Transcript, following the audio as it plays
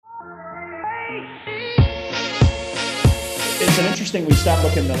It's an interesting, we start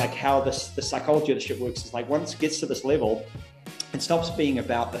looking at like how the psychology of the shit works. Is like once it gets to this level, it stops being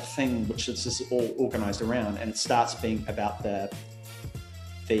about the thing which this is all organized around, and it starts being about all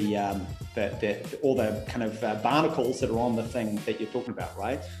the kind of barnacles that are on the thing that you're talking about,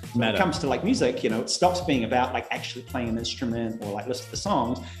 right? So when it comes to like music, it stops being about like actually playing an instrument or like listen to the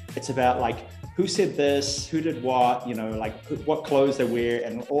songs. It's about like who said this, who did what, like what clothes they wear,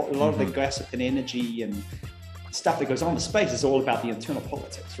 and a lot of the gossip and energy and stuff that goes on in the space is all about the internal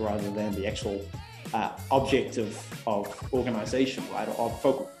politics rather than the actual objective of organization, right? Or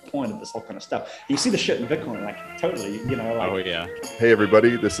focal point of this whole kind of stuff. You see the shit in Bitcoin, like totally, Oh yeah. Hey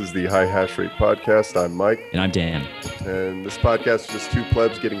everybody, this is the High Hash Rate Podcast. I'm Mike. And I'm Dan. And this podcast is just two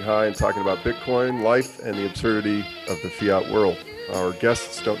plebs getting high and talking about Bitcoin, life, and the absurdity of the fiat world. Our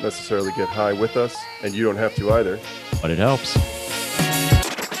guests don't necessarily get high with us, and you don't have to either. But it helps.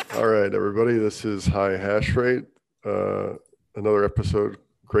 All right, everybody, this is High Hash Rate. Another episode,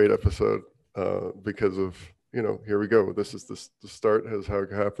 great episode, because of, here we go. This is the start, as how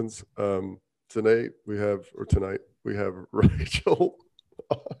it happens. Tonight we have Rigel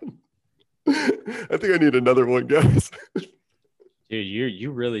on. I think I need another one, guys. Dude,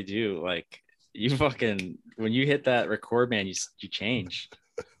 you really do. Like, you fucking, when you hit that record, man, you change.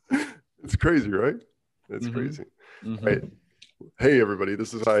 It's crazy, right? It's crazy. Right. Hey, everybody,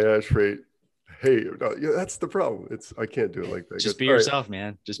 this is High Hash Rate. Hey, no, yeah, that's the problem. I can't do it like that. Just be yourself,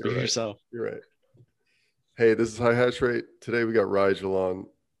 man. Just be yourself. You're right. Hey, this is High Hash Rate. Today we got Rigel on.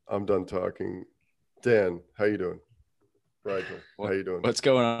 I'm done talking. Dan, how you doing? Rigel, how you doing? What's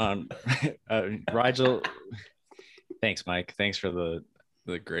going on? Rigel, thanks, Mike. Thanks for the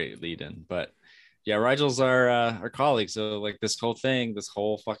great lead in. But yeah, Rigel's our colleague. So like this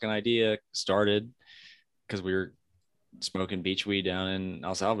whole fucking idea started because we were smoking beach weed down in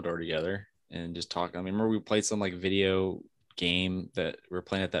El Salvador together and just talking. I mean, remember we played some like video game that we were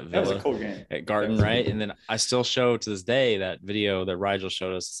playing at that villa. That was a cool game at Garden, right? And then I still show to this day that video that Rigel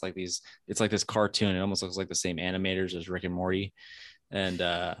showed us. It's like this cartoon. It almost looks like the same animators as Rick and Morty, and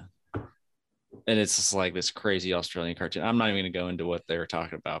it's just like this crazy Australian cartoon. I'm not even going to go into what they were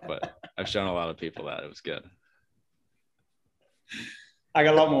talking about, but I've shown a lot of people that it was good. I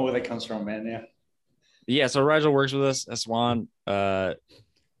got a lot more where that comes from, man. Yeah. So Rigel works with us at Swan.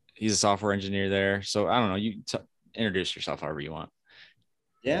 He's a software engineer there. So I don't know. You introduce yourself however you want.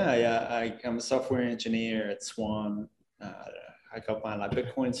 Yeah. I'm a software engineer at Swan. I got my like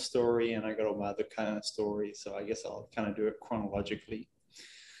Bitcoin story, and I got all my other kind of stories. So I guess I'll kind of do it chronologically.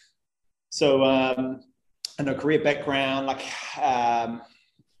 So, and a career background, like,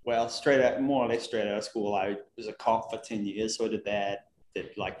 more or less straight out of school. I was a cop for 10 years. So I did that,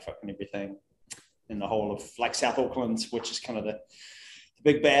 did like fucking everything in the whole of like South Auckland, which is kind of the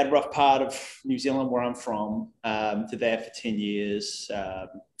big, bad, rough part of New Zealand where I'm from. Did that for 10 years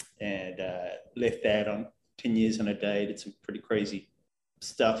and left that on 10 years in a day. Did some pretty crazy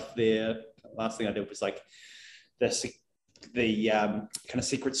stuff there. Last thing I did was like the kind of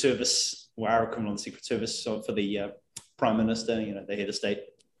Secret Service, or our equivalent of the Secret Service, so for the Prime Minister, the head of state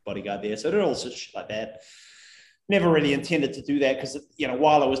bodyguard there. So I did all sorts of shit like that. Never really intended to do that because,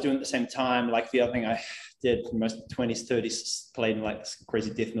 while I was doing it at the same time, like the other thing I did for most of the 20s, 30s, played in like this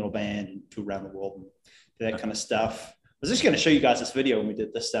crazy death metal band and toured around the world and did that kind of stuff. I was just going to show you guys this video when we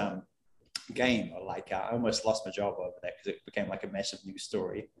did this game. Like I almost lost my job over that because it became like a massive news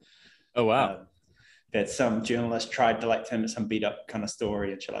story. Oh, wow. That some journalist tried to like turn it some beat up kind of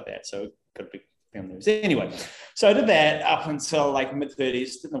story and shit like that. So got a big news. Anyway, so I did that up until like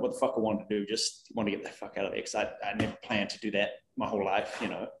mid-30s. Didn't know what the fuck I wanted to do. Just want to get the fuck out of there because I never planned to do that my whole life,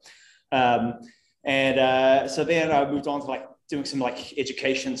 So then I moved on to like doing some like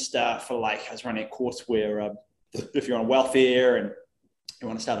education stuff for like, I was running a course where if you're on welfare and you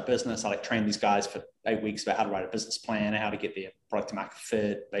want to start a business, I like train these guys for 8 weeks about how to write a business plan, how to get their product to market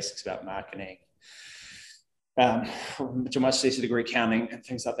fit, basics about marketing, which are mostly degree accounting and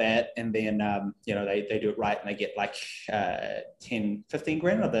things like that. And then, they do it right and they get like 10, 15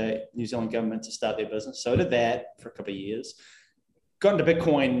 grand of the New Zealand government to start their business. So I did that for a couple of years. Got into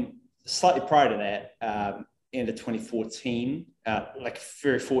Bitcoin slightly prior to that, end of 2014, like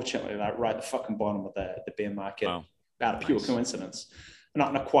very fortunately, like right at the fucking bottom of the bear market. Wow. Out of pure coincidence.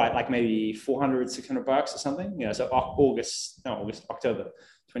 Not quite, like maybe $400, $600 or something. So October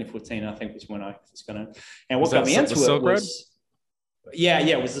 2014, I think was when I was going to. And what got me into it was,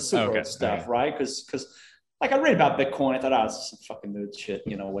 it was the Silk Road stuff, right? Because like I read about Bitcoin. I thought, oh, it's some fucking nerd shit,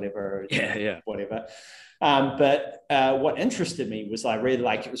 whatever. Whatever. But what interested me was I read,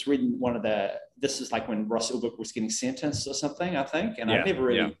 like, it was reading this is like when Ross Ulbricht was getting sentenced or something, I think. And I never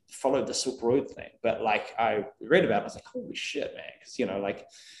really followed the Silk Road thing, but like I read about it, I was like, holy shit, man. Because, like,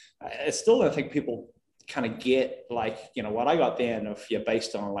 I still don't think people kind of get, like, what I got then, if you're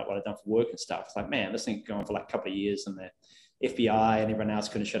based on like what I've done for work and stuff. It's like, man, this thing's going for like a couple of years and the FBI and everyone else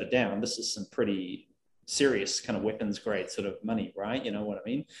couldn't shut it down. This is some pretty serious kind of weapons grade sort of money, right? You know what I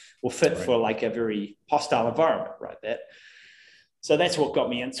mean? Will fit for like a very hostile environment, right? So that's what got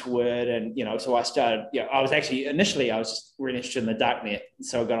me into it. And, so I started, I was actually, initially I was just really interested in the darknet.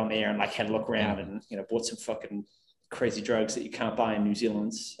 So I got on there and like had a look around and, bought some fucking crazy drugs that you can't buy in New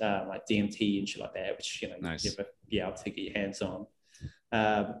Zealand, like DMT and shit like that, which, nice. you never be able to get your hands on.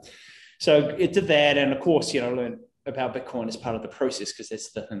 So it did that. And of course, learned about Bitcoin as part of the process, because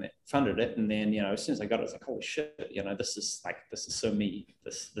that's the thing that funded it. And then, as soon as I got it, I was like, holy shit, this is so me,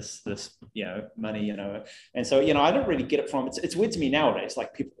 this, money, And so, I don't really get it from, it's weird to me nowadays.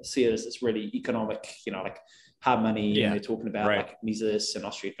 Like, people see it as this really economic, like hard money. And they're talking about like Mises and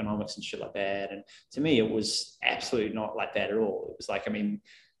Austria economics and shit like that. And to me, it was absolutely not like that at all. It was like, I mean,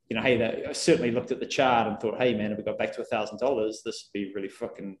 hey, I certainly looked at the chart and thought, hey man, if we got back to $1,000, this would be really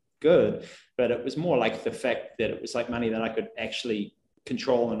fucking good. But it was more like the fact that it was like money that I could actually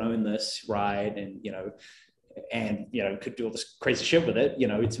control and own this, right? And could do all this crazy shit with it,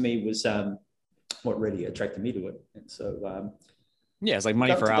 to me was what really attracted me to it. And so it's like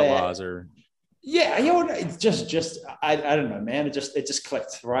money for outlaws or it's just I don't know, man. It just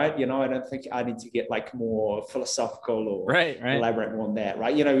clicked, right? I don't think I need to get like more philosophical or elaborate more on that,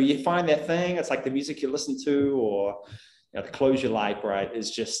 right? You find that thing, it's like the music you listen to, or the clothes you like, right?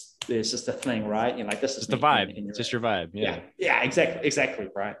 There's just a thing, right? Like, this is the vibe. It's just your vibe. Yeah, exactly,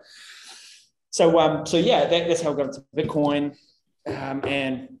 right. So that's how I got into Bitcoin,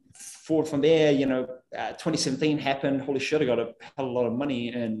 and forward from there, 2017 happened. Holy shit, I got a hell of a lot of money,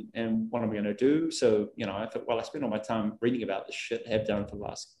 and what am I going to do? So, I thought, well, I spent all my time reading about this shit, have done for the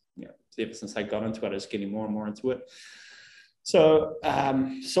last, ever since I got into it, I was getting more and more into it. So,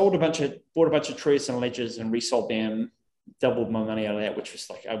 bought a bunch of trusts and ledgers and resold them, doubled my money out of that, which was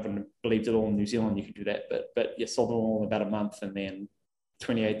like, I wouldn't have believed it all in New Zealand you could do that, but sold them all in about a month. And then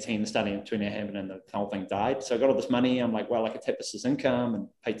 2018, the starting of 2018 happened, and the whole thing died. So I got all this money. I'm like, well, I could take this as income and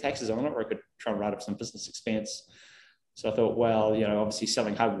pay taxes on it, or I could try and write up some business expense. So I thought, well, obviously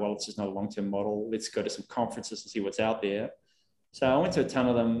selling hardware wallets is not a long-term model. Let's go to some conferences and see what's out there. So I went to a ton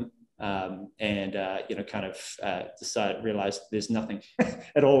of them, realized there's nothing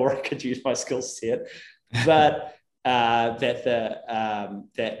at all where I could use my skill set, but that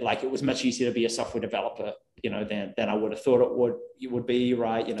like, it was much easier to be a software developer, than I would have thought it would be,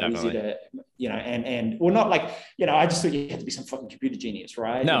 right? Easy to, and well, not like, I just thought you had to be some fucking computer genius,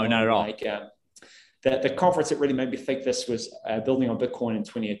 right? No, not at all. Like, the conference that really made me think this was building on Bitcoin in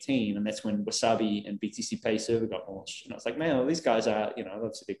 2018, and that's when Wasabi and BTC Pay Server got launched. And I was like, man, well, these guys are,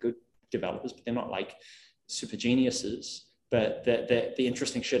 obviously they're good developers, but they're not like super geniuses. But the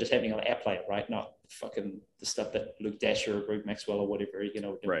interesting shit is happening on the app layer, right? Not fucking the stuff that Luke Dasher or Greg Maxwell or whatever,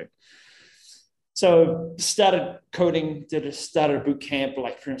 right. So started coding, started a boot camp,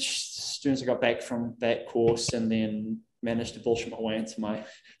 like pretty much as soon as I got back from that course, and then managed to bullshit my way into my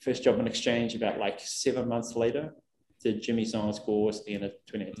first job in exchange about like 7 months later. Did Jimmy Song's course at the end of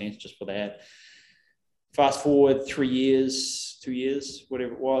 2018 just for that. Fast forward 3 years, 2 years,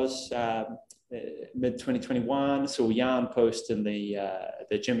 whatever it was, mid 2021, saw Jan post in the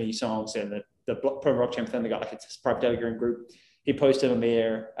Jimmy Songs and the Pro Blockchain thing. They got like a private Telegram group. He posted on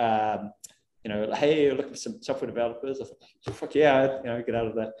there, hey, looking for some software developers. I thought, fuck yeah, get out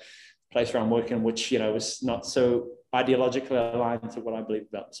of the place where I'm working, which, was not so ideologically aligned to what I believe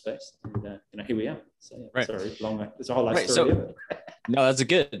about the space. And, here we are. So, sorry, long, there's a whole life story. No, that's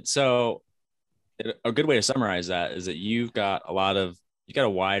good. So a good way to summarize that is that you got a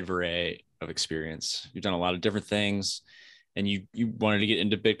wide array of experience. You've done a lot of different things, and you wanted to get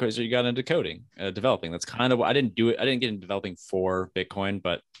into Bitcoin, so you got into coding, developing. That's kind of what I didn't do it. I didn't get into developing for Bitcoin,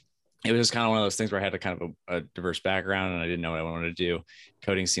 but it was just kind of one of those things where I had a kind of a diverse background, and I didn't know what I wanted to do.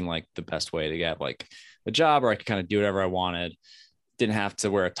 Coding seemed like the best way to get like a job where I could kind of do whatever I wanted. Didn't have to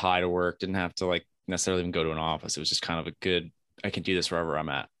wear a tie to work. Didn't have to like necessarily even go to an office. It was just kind of I can do this wherever I'm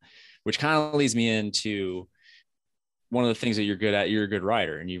at, which kind of leads me into one of the things that you're good at. You're a good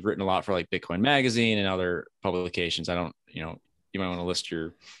writer, and you've written a lot for like Bitcoin Magazine and other publications. I don't, you might want to list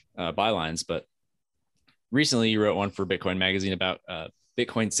your bylines, but recently you wrote one for Bitcoin Magazine about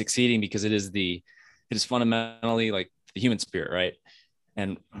Bitcoin succeeding because it is fundamentally like the human spirit, right?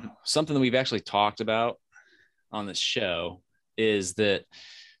 And something that we've actually talked about on this show is that,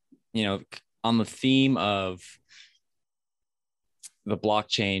 you know, on the theme of the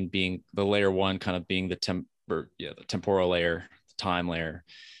blockchain being the layer one, kind of being the temporal layer, the time layer,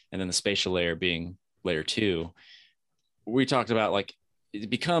 and then the spatial layer being layer two. We talked about like it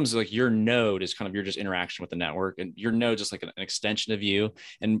becomes like your node is kind of your just interaction with the network, and your node just like an extension of you.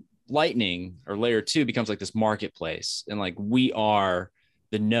 And Lightning or layer two becomes like this marketplace, and like we are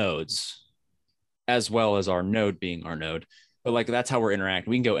the nodes as well as our node being our node. But like that's how we're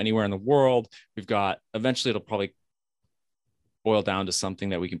interacting. We can go anywhere in the world. We've got eventually it'll probably boil down to something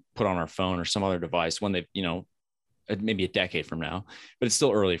that we can put on our phone or some other device when they, you know, maybe a decade from now, but it's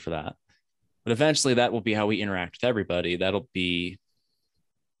still early for that. But eventually that will be how we interact with everybody. That'll be,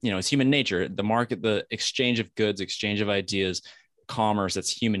 you know, it's human nature, the market, the exchange of goods, exchange of ideas, commerce,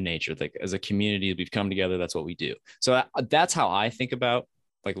 that's human nature. Like as a community, we've come together. That's what we do. So that's how I think about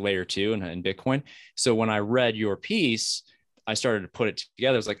like layer two and Bitcoin. So when I read your piece, I started to put it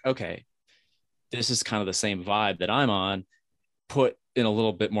together. It's like, okay, this is kind of the same vibe that I'm on, put in a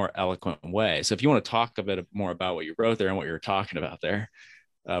little bit more eloquent way. So if you want to talk a bit more about what you wrote there and what you were talking about there,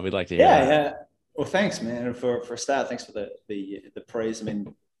 we'd like to hear that. Yeah. Well, thanks, man. For a start, thanks for the praise. I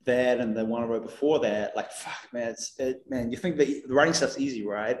mean, that and the one I wrote before that, like, fuck, man, man, you think the writing stuff's easy,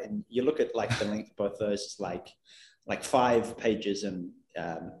 right? And you look at like the length of both those, it's like 5 pages and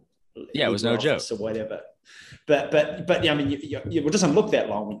yeah, it was no joke. or whatever. But yeah, I mean, it doesn't look that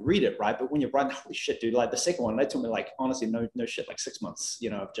long when you read it, right? But when you're writing, holy shit, dude! Like the second one, that took me like honestly, no shit, like 6 months. You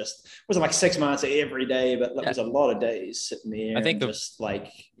know, just wasn't like 6 months every day, but it was a lot of days sitting there. I think just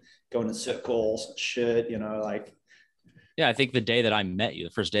like going in circles and shit. You know, like. Yeah, I think the day that I met you,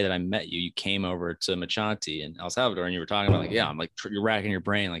 the first day that I met you, you came over to Machanti in El Salvador, and you were talking about like, yeah, I'm like you're racking your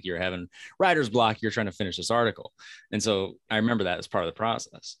brain, like you're having writer's block, you're trying to finish this article, and so I remember that as part of the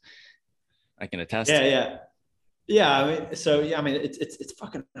process. I can attest. Yeah. I mean, it's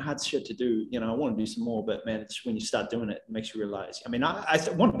fucking hard shit to do. You know, I want to do some more, but man, it's when you start doing it, it makes you realize. I mean, I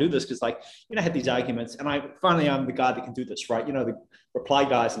want to do this because, like, you know, I had these arguments, and I'm the guy that can do this, right? You know, the reply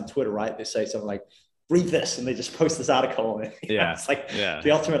guys on Twitter, right? They say something like, read this, and they just post this article, and it's like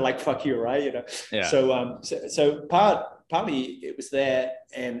the ultimate, like, fuck you, right? You know. Yeah. So partly it was there,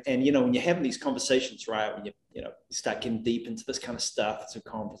 and you know, when you're having these conversations, right, when you start getting deep into this kind of stuff, to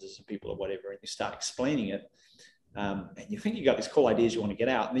conferences and people or whatever, and you start explaining it, and you think you got these cool ideas you want to get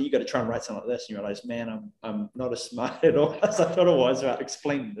out, and then you got to try and write something like this, and you realize, man, I'm not as smart at all as I thought I was about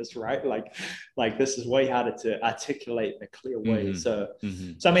explaining this, right? Like this is way harder to articulate in a clear way.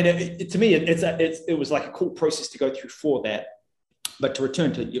 Mm-hmm. So I mean, to me, it was like a cool process to go through for that. But to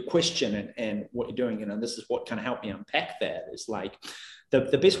return to your question and what you're doing, you know, this is what kind of helped me unpack that. Is like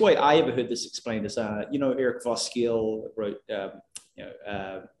the best way I ever heard this explained is, you know, Eric Voskuil wrote,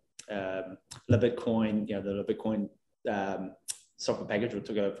 Le Bitcoin, you know, the Le Bitcoin software package we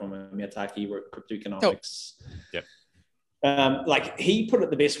took over from Miyazaki, wrote Crypto Economics. Oh. Yep. Like he put it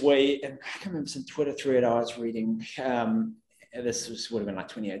the best way, and I can't remember some Twitter thread I was reading. This would have been like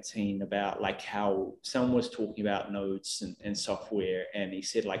 2018, about like how someone was talking about nodes and software, and he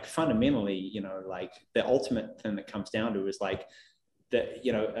said, like, fundamentally, you know, like the ultimate thing that comes down to is like that,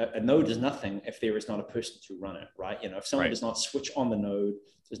 you know, a node is nothing if there is not a person to run it, right? You know, if someone does not switch on the node,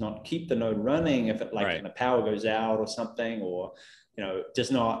 does not keep the node running, if it when the power goes out or something, or, you know,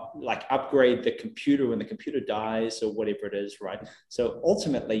 does not like upgrade the computer when the computer dies or whatever it is, right? So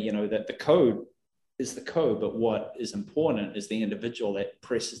ultimately, you know, that the code is the code, but what is important is the individual that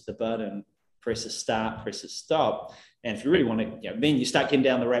presses the button, presses start, presses stop. And if you really want to, you know, then you start getting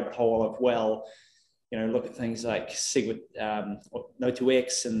down the rabbit hole of, well, you know, look at things like SIG with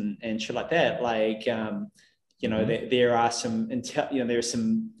No2X and shit like that. Like, you know, there are some, there's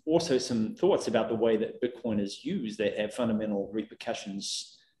also some thoughts about the way that Bitcoin is used that have fundamental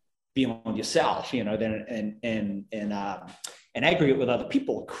repercussions beyond yourself, you know, and aggregate with other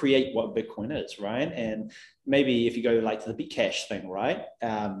people, create what Bitcoin is, right? And maybe if you go like to the Bcash thing, right?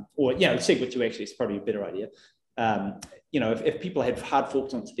 Or, you know, SegWit2 actually is probably a better idea. You know, if people had hard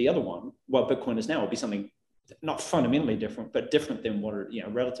forked onto the other one, what Bitcoin is now would be something not fundamentally different, but different than what it, you know,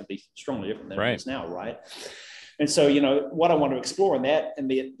 relatively strongly different than it is now, right? And so, you know, what I want to explore in that, and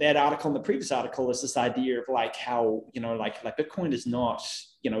that article and the previous article, is this idea of like how, you know, like Bitcoin is not,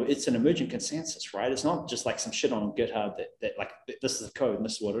 you know, it's an emergent consensus, right? It's not just like some shit on GitHub that like, this is the code and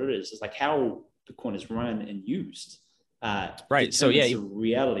this is what it is. It's like how Bitcoin is run and used. Right. So yeah, the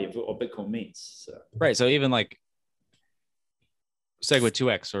reality of what Bitcoin means. So. Right. So even like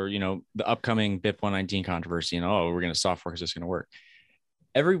SegWit2x, or, you know, the upcoming BIP 119 controversy, you know, oh, we're going to soft fork, is this going to work?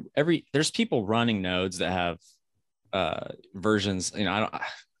 There's people running nodes that have versions, you know,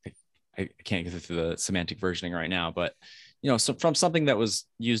 I can't get through the semantic versioning right now, but so from something that was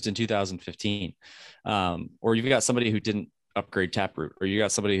used in 2015, or you've got somebody who didn't upgrade Taproot, or you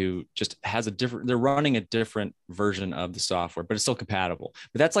got somebody who just has they're running a different version of the software, but it's still compatible.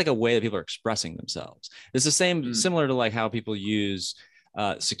 But that's like a way that people are expressing themselves. It's the same, similar to like how people use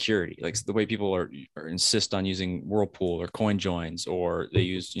security, like the way people are insist on using Whirlpool or coin joins, or they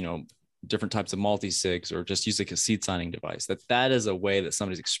use, different types of multi-sigs, or just use like a seed signing device. That is a way that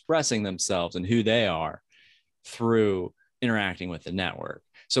somebody's expressing themselves and who they are through interacting with the network.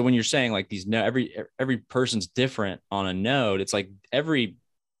 So when you're saying like every person's different on a node, it's like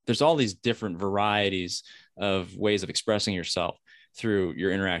there's all these different varieties of ways of expressing yourself through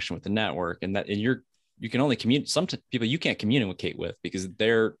your interaction with the network. And you can only communicate. Some people you can't communicate with because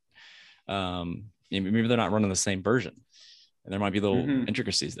they're maybe they're not running the same version, and there might be little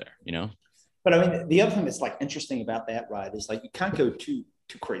intricacies there, But I mean, the other thing that's like interesting about that, right, is like you can't go too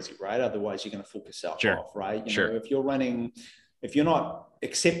crazy, right? Otherwise, you're going to fool yourself off, right? You know, if you're not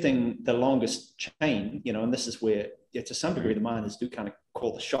accepting the longest chain, and this is where, to some degree, the miners do kind of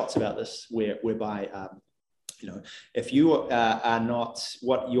call the shots about this, whereby if you are not,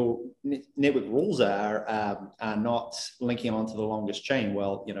 what your network rules are not linking onto the longest chain,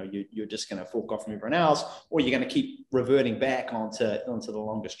 well, you're just going to fork off from everyone else, or you're going to keep reverting back onto the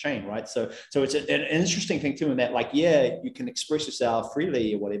longest chain, right? So it's an interesting thing too, in that, like, yeah, you can express yourself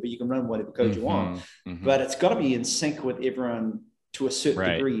freely or whatever, you can run whatever code you want, but it's got to be in sync with everyone to a certain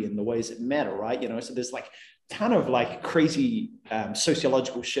degree in the ways that matter, right? So there's like ton of like crazy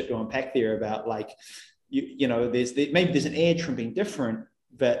sociological shit to unpack there about like, maybe there's an edge from being different,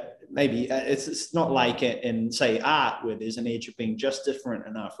 but maybe it's not like in say art where there's an edge of being just different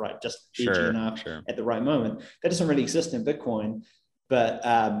enough, right? Just edgy enough at the right moment. That doesn't really exist in Bitcoin, but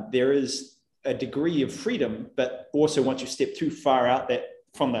there is a degree of freedom. But also once you step too far out that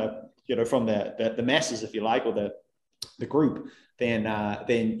from the masses, if you like, or the group, then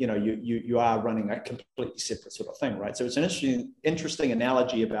you are running a completely separate sort of thing, right? So it's an interesting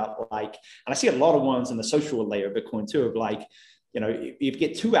analogy about like, and I see a lot of ones in the social layer of Bitcoin too, of like, if you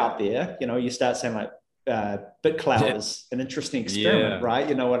get too out there, you start saying like BitCloud is an interesting experiment, right?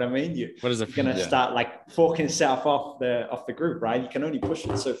 You know what I mean? You're going to start like forking yourself off the group, right? You can only push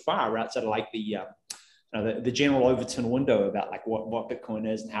it so far outside of like the general Overton window about like what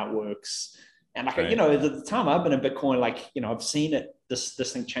Bitcoin is and how it works. And like, at the time I've been in Bitcoin, like, I've seen this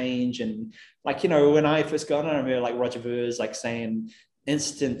thing change. And like, when I first got on, I remember like Roger Ver's like saying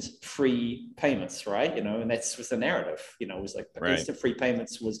instant free payments, right? And that's was the narrative, it was like instant free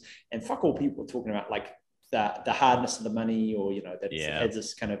payments was, and fuck all people talking about like the hardness of the money, or, that it has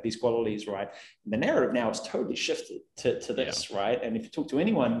this kind of these qualities, right? And the narrative now is totally shifted to this, right? And if you talk to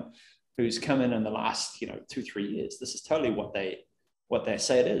anyone who's come in the last, 2-3 years, this is totally what they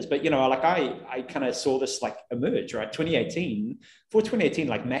say it is. But, like I kind of saw this like emerge, right? 2018,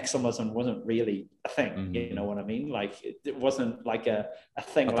 like maximalism wasn't really a thing. You know what I mean? Like it wasn't like a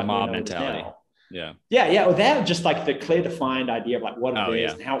thing. Like the mob mentality. Yeah. Without just like the clear defined idea of like what it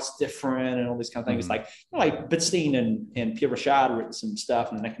is and how it's different and all these kind of things. Like Bitstein and Pierre Richard written some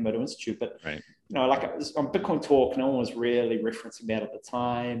stuff in the Nakamoto Institute, but like on Bitcoin Talk, no one was really referencing that at the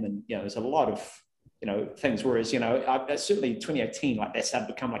time. And, there's a lot of, things, whereas, certainly 2018, like that started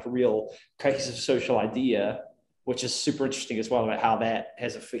to become like a real cohesive social idea, which is super interesting as well, about how that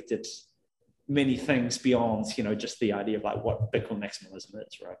has affected many things beyond, just the idea of like what Bitcoin maximalism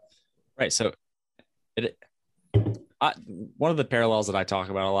is, right? Right. So one of the parallels that I talk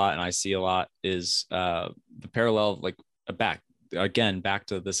about a lot and I see a lot is the parallel, like back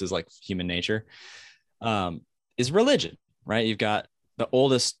to this is like human nature, is religion, right? You've got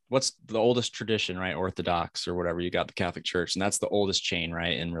what's the oldest tradition, right? Orthodox or whatever. You got the Catholic Church, and that's the oldest chain,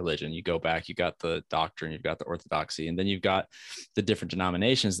 right? In religion, you go back, you got the doctrine, you've got the orthodoxy, and then you've got the different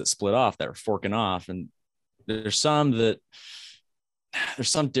denominations that split off, that are forking off. And there's some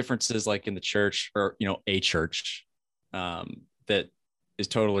differences like in the church, or, a church that is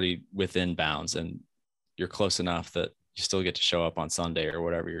totally within bounds, and you're close enough that you still get to show up on Sunday or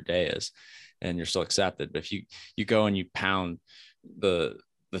whatever your day is, and you're still accepted. But if you go and you pound the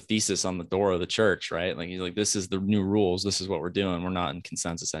thesis on the door of the church, right? Like he's like, this is the new rules. This is what we're doing. We're not in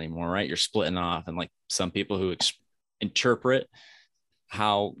consensus anymore, right? You're splitting off. And like some people who interpret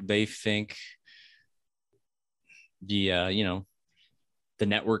how they think the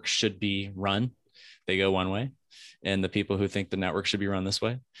network should be run, they go one way. And the people who think the network should be run this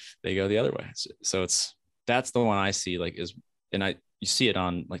way, they go the other way. So that's the one I see, like, is, and you see it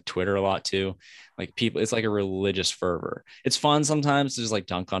on like Twitter a lot too. Like people, it's like a religious fervor. It's fun sometimes to just like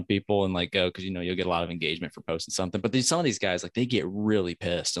dunk on people and like go, because you know you'll get a lot of engagement for posting something. But some of these guys, like they get really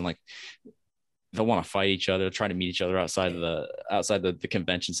pissed and like they'll want to fight each other, try to meet each other outside the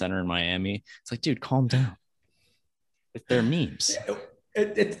convention center in Miami. It's like, dude, calm down. They're memes.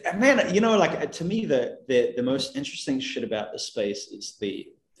 Man, you know, like to me, the most interesting shit about this space is the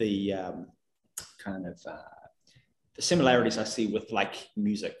kind of the similarities I see with like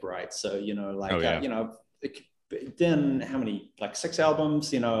music, right? So, you know, like, you know, done how many, like 6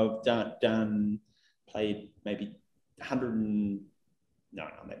 albums, you know, played maybe 100 and, no,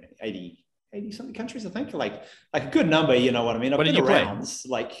 maybe 80 something countries, I think, like a good number, you know what I mean? I've what been did you around, play?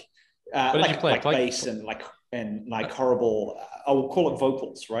 like, what did you play? Like bass and like horrible, I will call it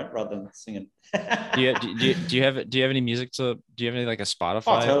vocals, right? Rather than singing. do you have any music do you have any like a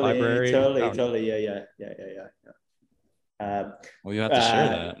Spotify library? Totally. Yeah. Well, you have to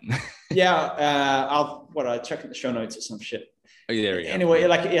share that. I'll check in the show notes or some shit. Oh, there we go. Anyway,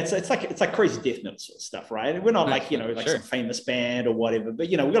 like it's like crazy death metal sort of stuff, right? We're not like, you know, like some famous band or whatever, but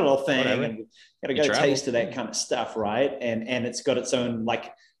you know, we got a little thing and we got a taste of that kind of stuff, right? And it's got its own,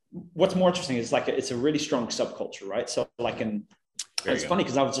 like, what's more interesting is like it's a really strong subculture, right? So like it's funny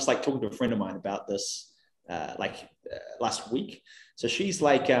because I was just like talking to a friend of mine about this last week. So she's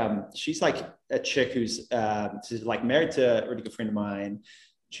like a chick who's she's like married to a really good friend of mine.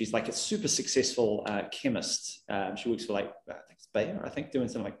 She's like a super successful chemist. She works for like, I think it's Bayer, I think, doing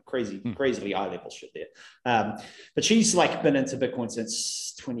some like crazily high level shit there. But she's like been into Bitcoin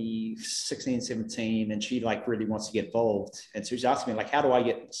since 2016, 17, and she like really wants to get involved. And so she's asking me like, how do I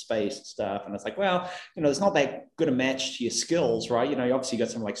get into space and stuff? And it's like, well, you know, it's not that good a match to your skills, right? You know, you obviously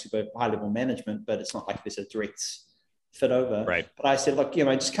got some like super high level management, but it's not like there's a direct fit over. Right. But I said, look, you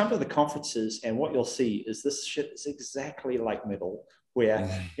know, just come to the conferences and what you'll see is this shit is exactly like metal, where,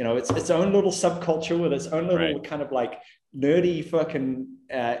 you know, it's its own little subculture with its own little kind of like nerdy fucking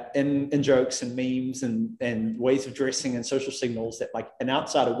in jokes and memes and ways of dressing and social signals that like an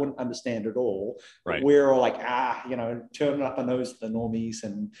outsider wouldn't understand at all. But we're all like, you know, turning up our nose at the normies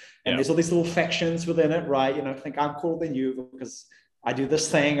and there's all these little factions within it, right? You know, I think I'm cooler than you because I do this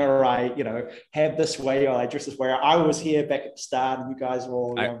thing, or I, you know, have this way, or I dress this way. I was here back at the start, and you guys were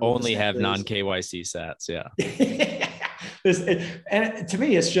all. I only have non-KYC sats. Yeah. And to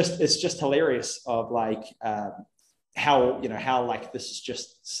me, it's just hilarious of like how like this is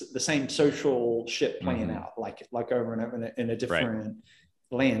just the same social shit playing out like over and over in a different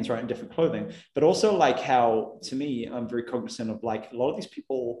lens, right, in different clothing, but also like how, to me, I'm very cognizant of like a lot of these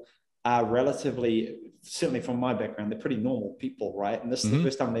people are relatively, certainly from my background, they're pretty normal people, right? And this is the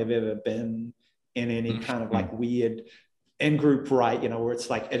first time they've ever been in any kind of like weird in-group, right? You know, where it's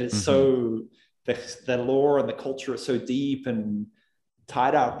like, it is so, the lore and the culture is so deep and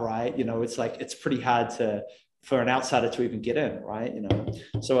tied up, right? You know, it's like, it's pretty hard for an outsider to even get in, right? You know,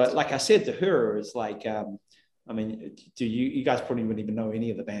 so like I said to her, is like, I mean, do you guys probably wouldn't even know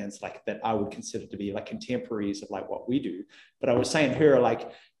any of the bands like that I would consider to be like contemporaries of like what we do. But I was saying to her,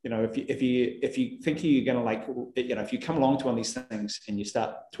 like, you know, if you think you're gonna like, you know, if you come along to one of these things and you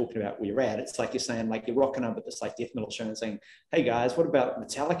start talking about where you're at, it's like you're saying, like, you're rocking up at this like death metal show and saying, hey guys, what about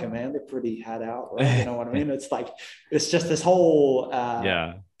Metallica, man? They're pretty hard out, right? You know what I mean? It's like, it's just this whole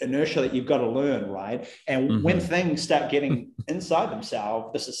inertia that you've got to learn, right? And when things start getting inside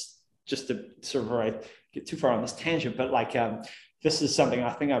themselves, this is just to sort of get too far on this tangent, but like this is something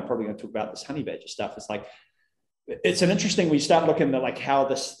I think I'm probably going to talk about, this honey badger stuff. It's like, it's an interesting, when you start looking at like how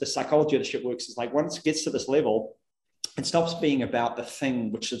the psychology of the shit works, is like once it gets to this level, it stops being about the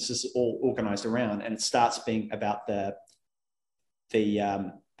thing which this is all organized around, and it starts being about the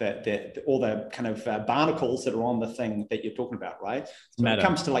all the kind of barnacles that are on the thing that you're talking about, right? So when it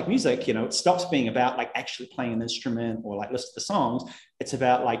comes to like music, you know, it stops being about like actually playing an instrument or like listen to the songs. It's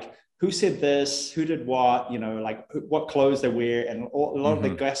about like, who said this, who did what, you know, like what clothes they wear, and a lot of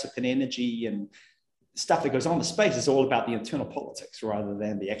the gossip and energy and stuff that goes on in the space is all about the internal politics rather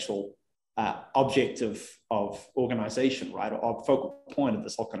than the actual object of organization, right? Or focal point of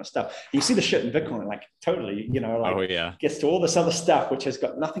this whole kind of stuff. And you see the shit in Bitcoin, like totally, you know, like gets to all this other stuff, which has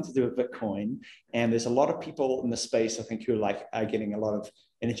got nothing to do with Bitcoin. And there's a lot of people in the space, I think, who like are getting a lot of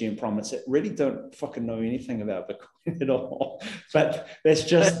energy and prominence that really don't fucking know anything about Bitcoin at all. But there's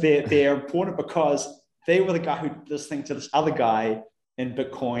just, they're important because they were the guy who did this thing to this other guy in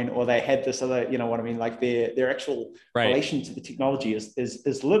Bitcoin, or they had this other, you know what I mean? Like their actual relation to the technology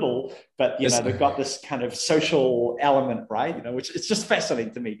is little, but you know, they've got this kind of social element, right? You know, which it's just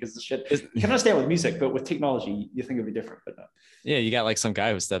fascinating to me because the shit you can understand with music, but with technology, you think it'd be different, but no. Yeah, you got like some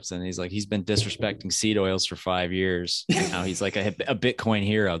guy who steps in. He's like, he's been disrespecting seed oils for 5 years. Now he's like a Bitcoin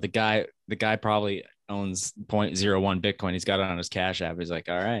hero. The guy probably owns 0.01 Bitcoin. He's got it on his Cash App. He's like,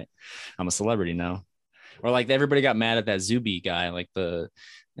 all right, I'm a celebrity now. Or like everybody got mad at that Zuby guy, like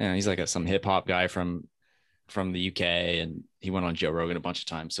he's like some hip hop guy from the UK, and he went on Joe Rogan a bunch of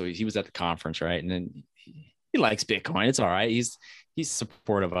times. So he was at the conference, right? And then he likes Bitcoin. It's all right. He's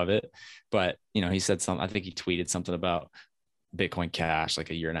supportive of it, but you know, he said something. I think he tweeted something about Bitcoin Cash like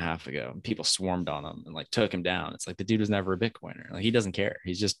a year and a half ago. And people swarmed on him and like took him down. It's like the dude was never a Bitcoiner. Like he doesn't care.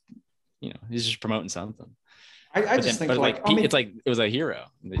 He's just, you know, he's just promoting something. I just think like I mean, it's like it was a hero.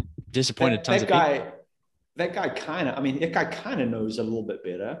 They disappointed tons of people. That guy kind of knows a little bit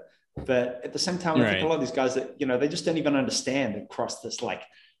better, but at the same time, I think a lot of these guys that, you know, they just don't even understand and cross this like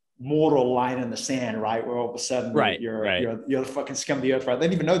mortal line in the sand, right? Where all of a sudden you're the fucking scum of the earth, right? They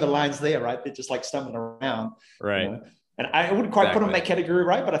don't even know the line's there, right? They're just like stumbling around, right? You know? And I wouldn't quite put them in that category,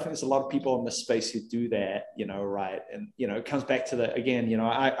 right? But I think there's a lot of people in this space who do that, you know, right? And, you know, it comes back to again, you know,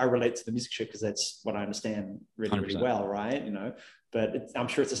 I relate to the music shit because that's what I understand really, 100%. really well, right? You know, but I'm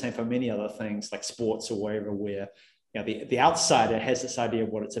sure it's the same for many other things like sports or wherever, where, you know, the outsider has this idea of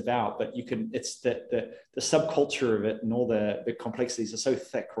what it's about, but it's the subculture of it and all the complexities are so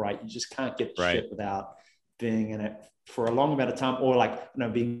thick, right? You just can't get shit without being in it for a long amount of time, or like, you know,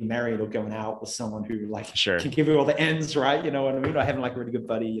 being married or going out with someone who like can give you all the ends, right? You know what I mean? Or having like a really good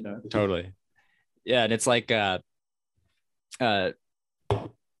buddy, you know. Totally. Yeah. And it's like I lost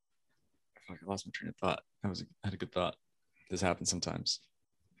my train of thought. I had a good thought. This happens sometimes.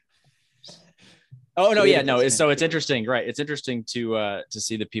 Oh no, yeah, no. It's interesting, right? It's interesting to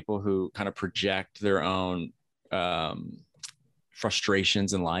see the people who kind of project their own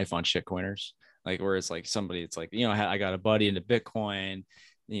frustrations in life on shitcoiners. Like where it's like somebody, it's like, you know, I got a buddy into Bitcoin.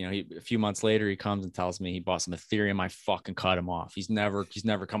 You know, a few months later, he comes and tells me he bought some Ethereum. I fucking cut him off. He's never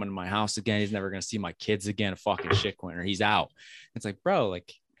coming to my house again. He's never gonna see my kids again. A fucking shitcoiner. He's out. It's like, bro,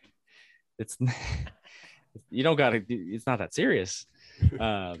 like, it's you don't gotta. It's not that serious.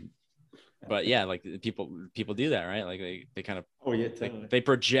 But yeah, like people do that, right? Like they kind of totally. They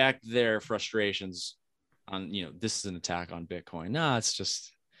project their frustrations on, you know, this is an attack on Bitcoin. No, it's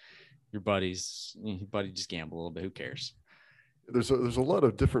just your buddy just gamble a little bit. Who cares? There's a lot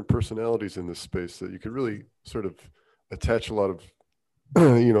of different personalities in this space that you could really sort of attach a lot of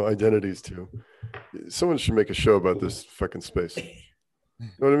you know, identities to. Someone should make a show about this fucking space. You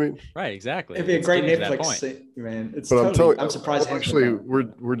know what I mean? Right, exactly. It'd be a great Netflix, man. It's but I'm surprised. Actually,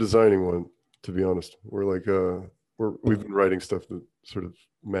 we're designing one. To be honest, we're like we've been writing stuff that sort of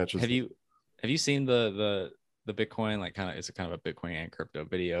matches. Have you seen the Bitcoin, like it's a kind of a Bitcoin and crypto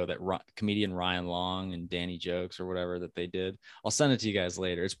video that comedian Ryan Long and Danny Jokes or whatever that they did? I'll send it to you guys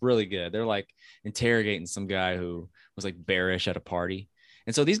later. It's really good. They're like interrogating some guy who was like bearish at a party,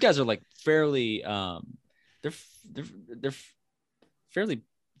 and so these guys are like fairly they're fairly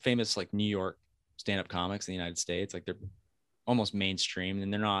famous, like New York stand-up comics in the United States. Like they're almost mainstream,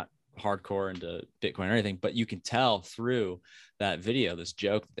 and they're not hardcore into Bitcoin or anything, but you can tell through that video, this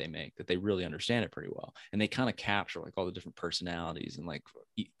joke that they make, that they really understand it pretty well. And they kind of capture like all the different personalities and like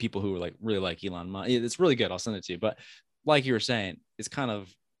people who are like really like Elon Musk. It's really good. I'll send it to you. But like you were saying, it's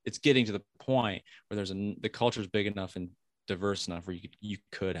getting to the point where the culture is big enough and diverse enough where you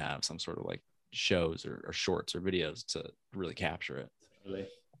could have some sort of like shows or shorts or videos to really capture it. Really?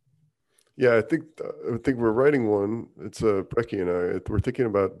 Yeah, I think we're writing one. It's Brecky and I. We're thinking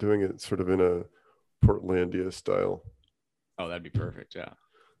about doing it sort of in a Portlandia style. Oh, that'd be perfect. Yeah.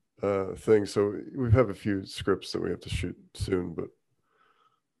 Thing. So we have a few scripts that we have to shoot soon, but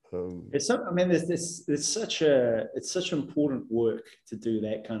it's such important work to do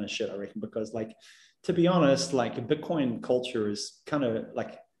that kind of shit, I reckon, because like, to be honest, like Bitcoin culture is kind of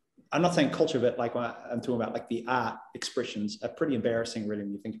like, I'm not saying culture, but like I'm talking about like the art expressions are pretty embarrassing, really,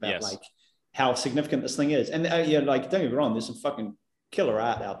 when you think about like how significant this thing is. And yeah, like don't get me wrong, there's some fucking killer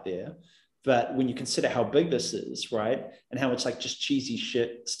art out there, but when you consider how big this is, right, and how much like just cheesy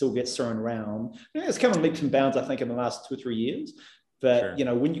shit still gets thrown around, it's come in leaps and bounds, I think, in the last 2 or 3 years. But you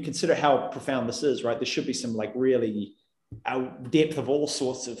know, when you consider how profound this is, right, there should be some like really depth of all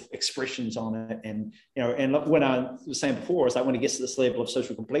sorts of expressions on it. And, you know, and when I was saying before, it's like when it gets to this level of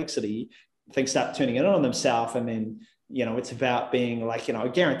social complexity, things start turning it on themselves. And then, you know, it's about being like, you know, I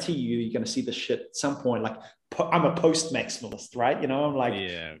guarantee you're going to see this shit at some point, like I'm a post maximalist, right? You know, I'm like,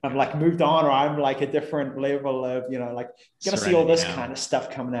 Yeah, okay. I'm like moved on, or I'm like a different level of, you know, like you're gonna see all this kind of stuff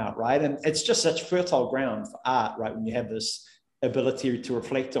coming out, right? And it's just such fertile ground for art, right? When you have this ability to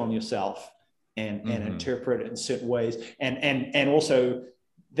reflect on yourself and interpret it in certain ways, and also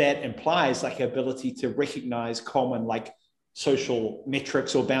that implies like ability to recognize common like social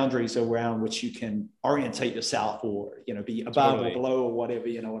metrics or boundaries around which you can orientate yourself, or, you know, be above or below or whatever,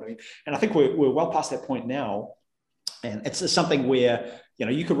 you know what I mean? And I think we're well past that point now. And it's something where, you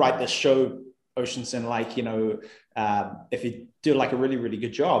know, you could write this show, Oceans, and like, you know, if you do like a really, really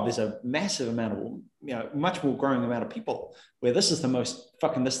good job, there's a massive amount of, you know, much more growing amount of people where this is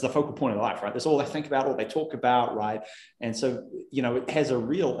the focal point of life, right? That's all they think about, all they talk about, right? And so, you know, it has a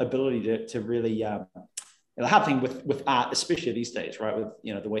real ability to really, the hard thing with art, especially these days, right, with,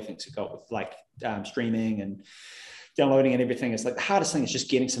 you know, the way things have got with like streaming and downloading and everything, it's like the hardest thing is just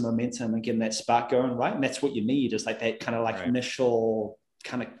getting some momentum and getting that spark going, right? And that's what you need, is like that kind of like initial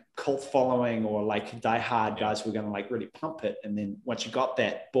kind of cult following, or like diehard guys who are going to like really pump it. And then once you got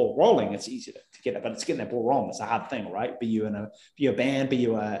that ball rolling, it's easy to get it, but it's getting that ball rolling. It's a hard thing, right? Be you a band, be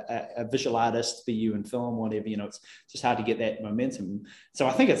you a visual artist, be you in film, whatever, you know, it's just hard to get that momentum. So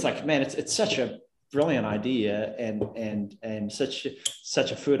I think it's like, man, it's such a brilliant idea and such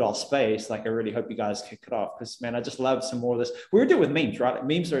a fertile space. Like, I really hope you guys kick it off, because, man, I just love some more of this. We were doing with memes, right? Like,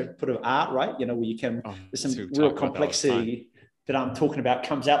 memes are a bit of art, right? You know, where you can, there's some real complexity that I'm talking about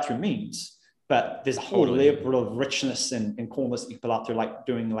comes out through memes, but there's a whole level of richness and coolness that you pull out through like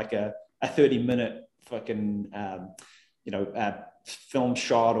doing like a 30-minute fucking film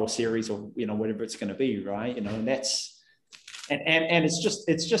shot or series, or, you know, whatever it's going to be, right? You know, and that's and it's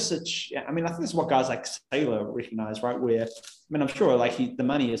just such, I mean, I think this is what guys like Sailor recognize, right? Where, I mean, I'm sure like the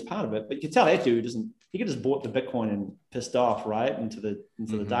money is part of it, but you can tell that dude he could just bought the Bitcoin and pissed off, right, into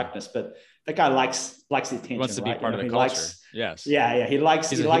the darkness. But that guy likes the attention. He wants to be part of the culture. Yes. Yeah. He likes.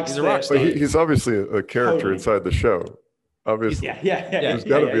 He's a rock star. He's obviously a character inside the show. Obviously. Yeah. There's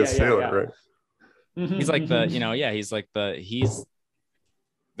got to be a Sailor, right? Mm-hmm. He's like the, you know, he's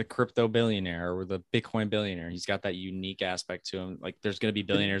the crypto billionaire or the Bitcoin billionaire. He's got that unique aspect to him. Like, there's going to be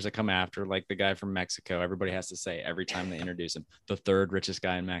billionaires that come after, like the guy from Mexico. Everybody has to say every time they introduce him, the third richest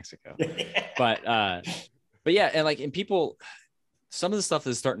guy in Mexico. But yeah, and like, and people, some of the stuff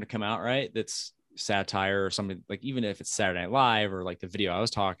that's starting to come out, right, that's satire or something, like even if it's Saturday Night Live or like the video I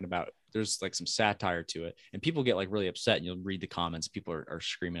was talking about, there's like some satire to it, and people get like really upset, and you'll read the comments, people are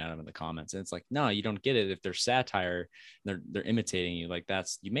screaming at them in the comments, and it's like, no, you don't get it. If they're satire, they're imitating you, like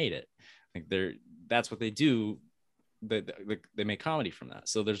they made it, like that's what they do. They make comedy from that.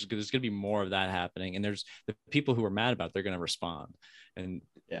 So there's going to be more of that happening, and there's the people who are mad about it, they're going to respond, and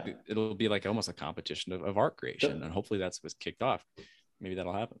it'll be like almost a competition of art creation, and hopefully that's what's kicked off. Maybe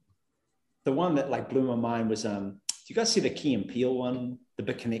that'll happen. The one that like blew my mind was do you guys see the Key and Peele one, the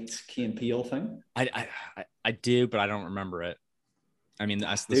BitConnect Key and Peele thing? I do, but I don't remember it. I mean,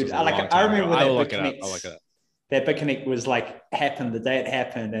 I remember when I'll look it up. That BitConnect was like happened the day it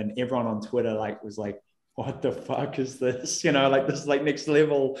happened, and everyone on Twitter like was like, what the fuck is this? You know, like this is like next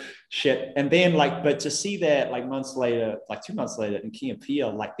level shit. And then like, but to see that like months later, like 2 months later in Key and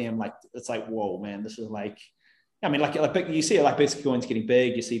Peele, like them, like it's like, whoa, man, this is like, I mean, like you see it like Bitcoin's getting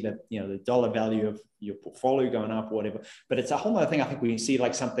big, you see that, you know, the dollar value of your portfolio going up or whatever, but it's a whole other thing. I think when you see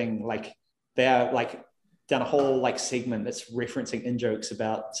like something like they're like done a whole like segment that's referencing in jokes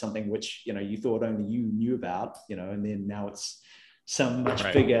about something which, you know, you thought only you knew about, you know, and then now it's some much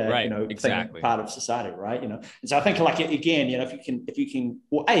bigger, you know, thing, part of society, right? You know, and so I think like, again, you know, if you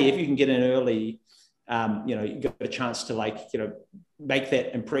can get in early, you know, you got a chance to like, you know, make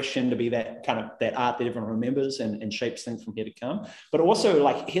that impression to be that kind of that art that everyone remembers and shapes things from here to come. But also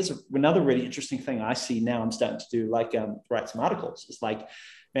like, here's another really interesting thing I see now. I'm starting to do like write some articles. It's like,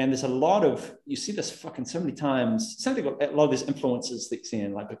 man, there's a lot of, you see this fucking so many times, something, a lot of these influences that you see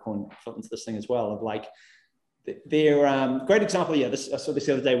in like Bitcoin fit into this thing as well, of like, their great example, I saw this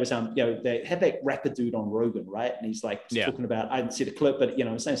the other day was, you know, they had that rapper dude on Rogan, right? And he's like talking about, I didn't see the clip, but, you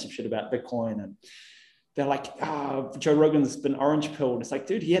know, saying some shit about Bitcoin, and they're like, Joe Rogan's been orange pilled. It's like,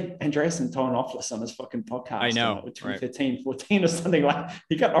 dude, he had Andreas Antonopoulos on his fucking podcast. I know. 2013, 14 or something, like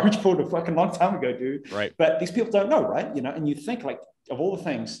he got orange pilled a fucking long time ago, dude. Right. But these people don't know, right? You know, and you think like of all the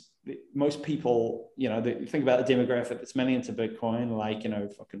things, most people, you know, they think about the demographic that's mainly into Bitcoin, like, you know,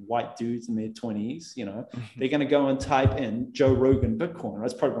 fucking white dudes in their 20s, you know, they're going to go and type in Joe Rogan Bitcoin.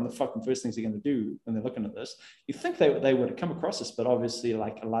 That's probably one of the fucking first things they're going to do when they're looking at this. You think they would have come across this, but obviously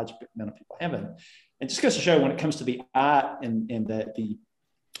like a large amount of people haven't. And just goes to show when it comes to the art and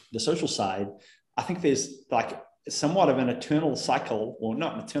the social side, I think there's like somewhat of an eternal cycle, or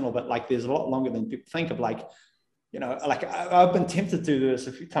not an eternal, but like there's a lot longer than people think of. Like, you know, like I've been tempted to do this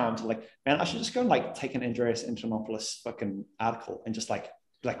a few times. Like, man, I should just go and like take an Andreas Antonopoulos fucking article and just like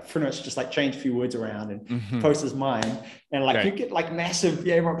for instance, just like change a few words around and post as mine. And like you get like massive,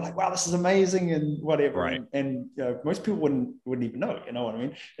 everyone be like, wow, this is amazing and whatever. Right. And you know, most people wouldn't even know, you know what I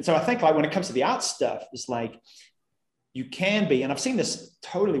mean? And so I think like when it comes to the art stuff, it's like you can be, and I've seen this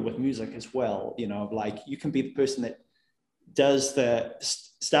totally with music as well, you know, like you can be the person that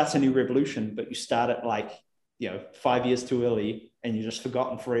starts a new revolution, but you start it like, you know, 5 years too early and you're just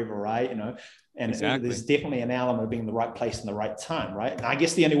forgotten forever, right? You know, and there's definitely an element of being in the right place in the right time, right? And I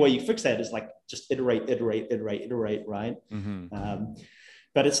guess the only way you fix that is like just iterate, right?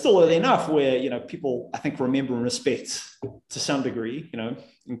 But it's still early enough where, you know, people, I think, remember and respect to some degree, you know,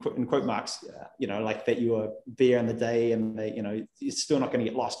 in quote marks, you know, like that you were there in the day and they, you know, it's still not going to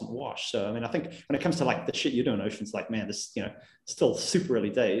get lost in the wash. So, I mean, I think when it comes to like the shit you're doing, Ocean's like, man, this, you know, still super early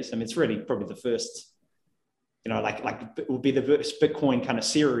days. I mean, it's really probably the first, you know, like it will be the Bitcoin kind of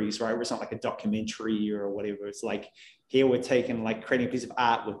series, right? Where it's not like a documentary or whatever. It's like here we're taking like creating a piece of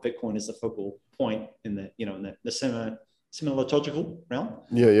art with Bitcoin as the focal point in the, you know, in the similogical realm.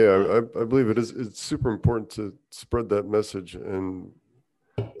 I believe it is. It's super important to spread that message, and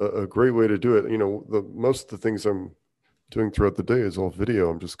a great way to do it. You know, most of the things I'm doing throughout the day is all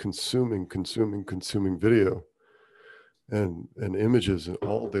video. I'm just consuming video and images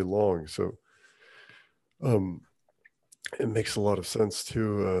all day long. So it makes a lot of sense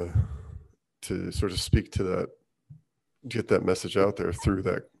to sort of speak to that, get that message out there through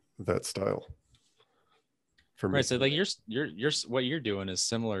that style. Right. So like you're what you're doing is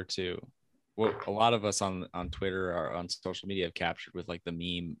similar to what a lot of us on Twitter or on social media have captured with like the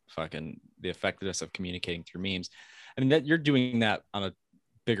meme the effectiveness of communicating through memes. I mean, that you're doing that on a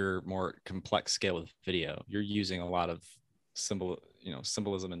bigger, more complex scale with video. You're using a lot of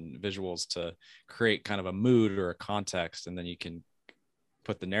symbolism and visuals to create kind of a mood or a context, and then you can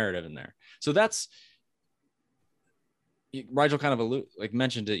put the narrative in there. So that's Rigel kind of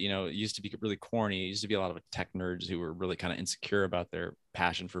mentioned it, you know, it used to be really corny. It used to be a lot of tech nerds who were really kind of insecure about their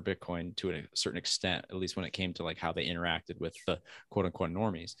passion for Bitcoin to a certain extent, at least when it came to like how they interacted with the quote unquote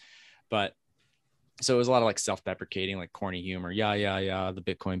normies. But so it was a lot of like self-deprecating, like corny humor. Yeah. The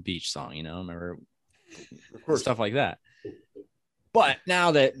Bitcoin beach song, you know, remember stuff like that. But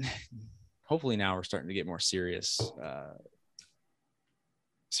now that hopefully now we're starting to get more serious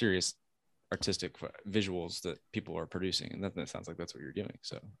artistic visuals that people are producing, and that sounds like that's what you're doing.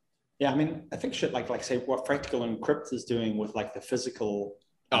 So yeah, I mean, I think shit like say what Fractal Encrypt is doing with like the physical,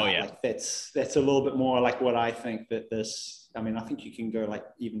 like that's a little bit more like what I think that this, I mean, I think you can go like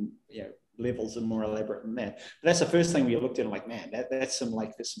even, you know, levels and more elaborate than that. But that's the first thing we looked at. I'm like, man, there's some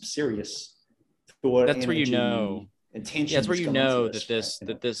serious thought. That's where, you know, intention. That's where you know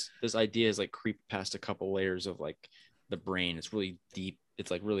that this idea is like creeped past a couple layers of like the brain. It's really deep. It's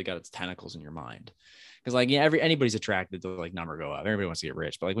like really got its tentacles in your mind, because like anybody's attracted to like number go up. Everybody wants to get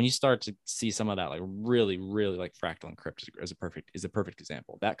rich, but like when you start to see some of that, like really like Fractal Encrypt is a perfect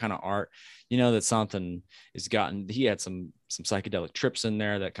example. That kind of art, you know, that something is gotten. He had some psychedelic trips in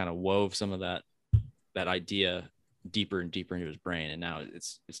there that kind of wove some of that idea deeper and deeper into his brain, and now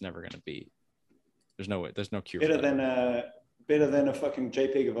it's never going to be. There's no cure. Better than a fucking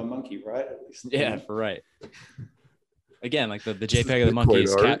JPEG of a monkey, right? At least. Yeah, right. Again, like the JPEG of the monkey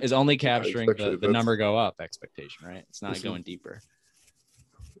is only capturing the number go up expectation, right? It's not going deeper.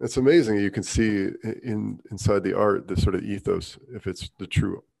 It's amazing. You can see inside the art, the sort of ethos, if it's the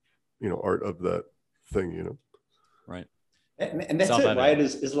true, you know, art of that thing, you know? Right. And that's it, right?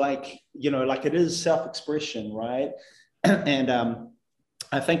 Is like, you know, like it is self-expression, right? And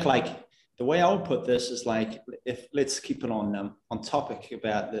I think like the way I would put this is like, if let's keep it on topic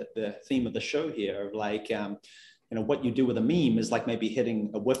about the theme of the show here, of like, you know, what you do with a meme is like maybe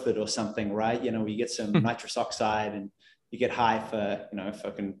hitting a whippet or something, right? You know, you get some nitrous oxide and you get high for, you know,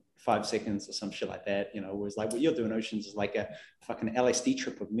 fucking 5 seconds or some shit like that, you know, whereas like what you're doing, Oceans, is like a fucking LSD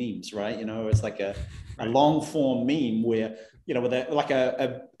trip of memes, right? You know, it's like a long form meme where, you know, with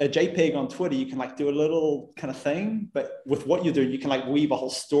a JPEG on Twitter, you can like do a little kind of thing, but with what you do, you can like weave a whole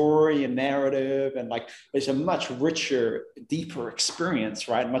story and narrative, and like it's a much richer, deeper experience,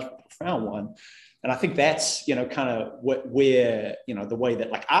 right? Much more profound one. And I think that's, you know, kind of where, you know, the way that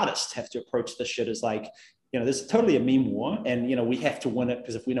like artists have to approach this shit is like, you know, there's totally a meme war, and, you know, we have to win it,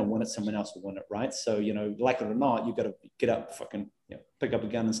 because if we don't win it, someone else will win it, right? So, you know, like it or not, you've got to get up, fucking, you know, pick up a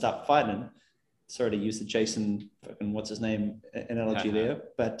gun and start fighting. Sorry to use the Jason fucking what's his name analogy there,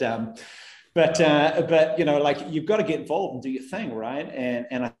 but but like you've got to get involved and do your thing, right?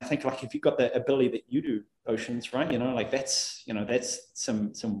 And I think like if you've got the ability that you do, Oceans, right? Like that's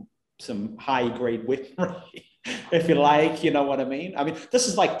some high grade weaponry, if you like, you know what I mean? I mean, this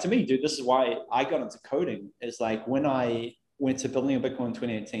is like, to me, dude, this is why I got into coding, is like when I went to building a Bitcoin in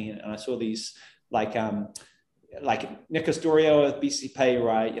 2018 and I saw these like Nick Astorio of BC Pay,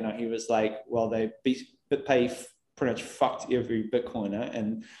 right? He was like, well, BitPay pretty much fucked every Bitcoiner.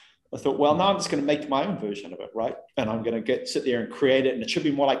 And I thought, well, now I'm just going to make my own version of it, right? And I'm going to sit there and create it, and it should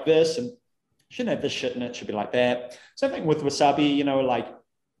be more like this, and shouldn't have this shit in it, should be like that. Same thing with Wasabi, like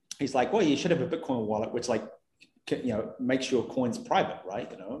he's like, well, you should have a Bitcoin wallet, which like, makes your coins private,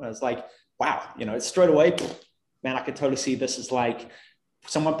 right? And I was like, wow, it's straight away, man, I could totally see this as like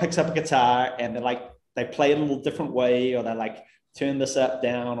someone picks up a guitar and they're like, they play it a little different way, or they like turn this up,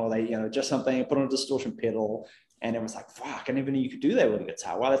 down, or they, just something, put on a distortion pedal. And it was like, fuck, I never knew you could do that with a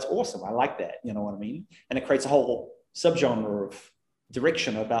guitar. Wow, that's awesome. I like that. You know what I mean? And it creates a whole subgenre of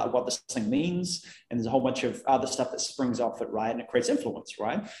direction about what this thing means. And there's a whole bunch of other stuff that springs off it, right? And it creates influence,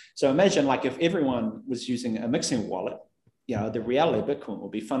 right? So imagine like if everyone was using a mixing wallet, the reality of Bitcoin will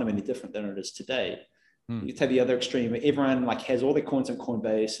be fundamentally different than it is today. You take the other extreme, everyone like has all their coins on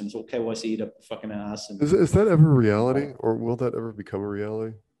Coinbase and it's all KYC'd up the fucking ass. And is that ever reality, or will that ever become a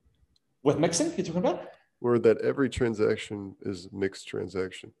reality? With mixing, you're talking about? Or that every transaction is mixed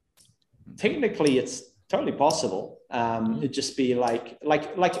transaction? Technically, it's totally possible. It'd just be like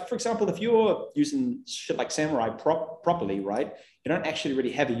for example, if you're using shit like Samurai properly, right? You don't actually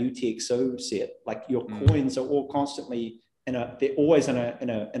really have a UTXO set. Like your coins are all constantly they're always in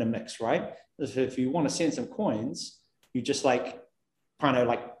a mix, right? So if you want to send some coins, you just like kind of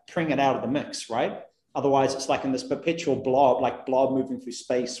like bring it out of the mix, right? Otherwise, it's like in this perpetual blob moving through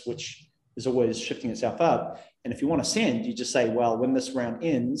space, which is always shifting itself up. And if you want to send, you just say, well, when this round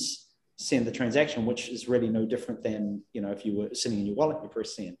ends, send the transaction, which is really no different than, if you were sitting in your wallet, you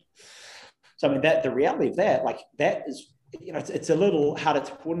press send. So, I mean, that the reality of that, like that is, it's a little harder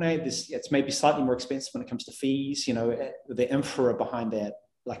to coordinate. It's maybe slightly more expensive when it comes to fees, the infra behind that.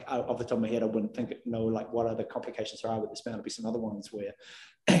 Like off the top of my head, I wouldn't know like what other complications there are, but there's bound to be some other ones where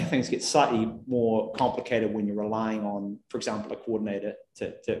things get slightly more complicated when you're relying on, for example, a coordinator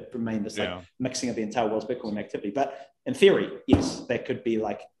to remain this like mixing of the entire world's Bitcoin activity. But in theory, yes, that could be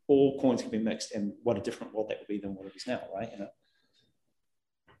like all coins can be mixed, and what a different world that would be than what it is now, right?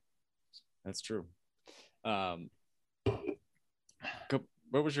 That's true. What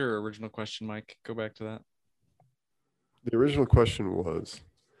was your original question, Mike? Go back to that. The original question was,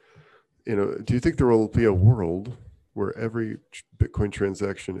 do you think there will be a world where every Bitcoin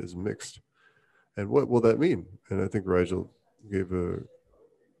transaction is mixed? And what will that mean? And I think Rigel gave a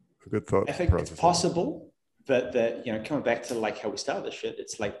good thought. I think it's possible, but coming back to like how we started this shit,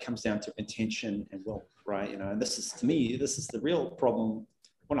 it's like comes down to intention and will, right? And this is, to me, this is the real problem.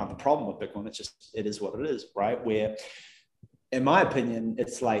 Well, not the problem with Bitcoin. It is what it is, right? Where, in my opinion,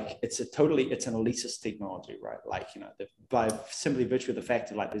 it's like it's an elitist technology, right? Like by simply virtue of the fact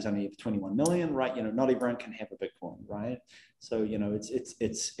that like there's only 21 million, right? Not everyone can have a Bitcoin, right? So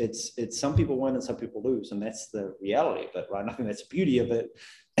it's some people win and some people lose, and that's the reality of it, right? And I think that's the beauty of it,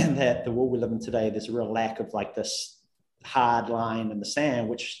 and that the world we live in today, there's a real lack of like this hard line in the sand,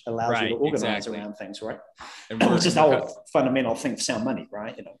 which allows you to organize around things, right? Which is the whole fundamental thing of sound money,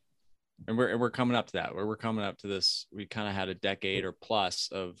 right? And we're coming up to that. We're coming up to this. We kind of had a decade or plus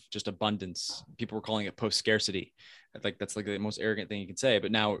of just abundance. People were calling it post scarcity. Like that's like the most arrogant thing you can say.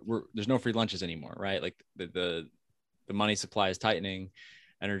 But now there's no free lunches anymore, right? Like the money supply is tightening,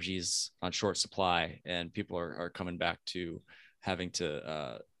 energy's on short supply, and people are coming back to having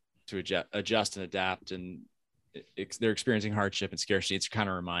to adjust and adapt. And they're experiencing hardship and scarcity. It's kind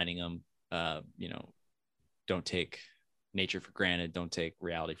of reminding them, don't take nature for granted, don't take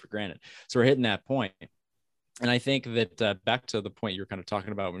reality for granted. So we're hitting that point. And I think that back to the point you were kind of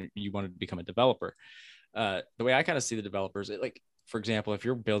talking about when you wanted to become a developer, the way I kind of see the developers, like, for example, if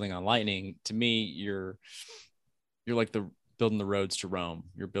you're building on Lightning, to me, you're like building the roads to Rome.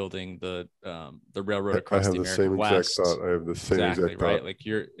 You're building the railroad across the American West. I have the same exact thought. Right? Like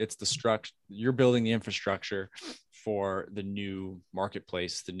you're building the infrastructure for the new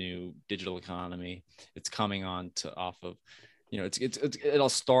marketplace, the new digital economy. It's coming on to off of, it'll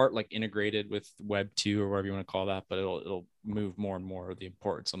start like integrated with Web 2 or whatever you want to call that, but it'll move more and more of the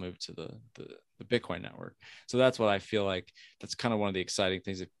importance will move to the Bitcoin network. So that's what I feel like. That's kind of one of the exciting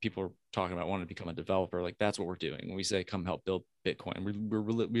things that people are talking about wanting to become a developer. Like that's what we're doing when we say come help build Bitcoin.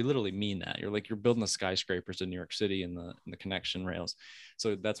 We literally mean that. You're building the skyscrapers in New York City and the connection rails.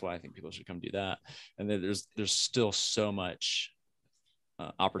 So that's why I think people should come do that. And then there's still so much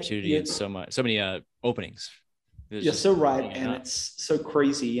opportunity and so many openings. You're so right. And it's so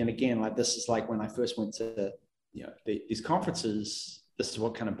crazy. And again, like this is like when I first went to, these conferences, this is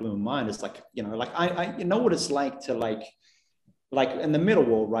what kind of blew my mind. It's like, like I you know what it's like to like in the metal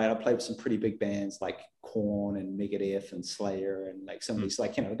world, right? I played with some pretty big bands like Korn and Megadeth and Slayer and like some of these,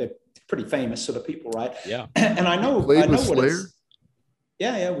 like, they're pretty famous sort of people, right? Yeah. And I know what Slayer? it's.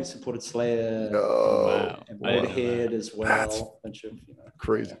 Yeah, we supported Slayer. Oh, wow. And Motorhead as well. That's bunch of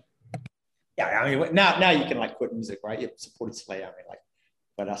crazy. Yeah, I mean, now you can like quit music, right? You've supported Slayer. I mean, like,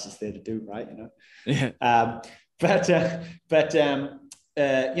 what else is there to do, right? Yeah.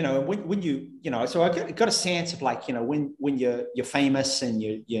 When you, so I got a sense of like, when you're famous and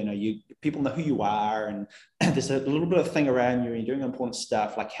you people know who you are, and there's a little bit of thing around you and you're doing important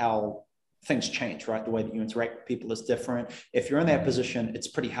stuff, like how things change, right? The way that you interact with people is different. If you're in that position, it's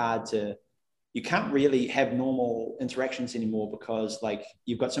pretty hard you can't really have normal interactions anymore because like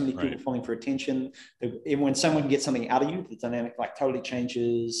you've got so many people falling for attention. Even when someone gets something out of you, the dynamic like totally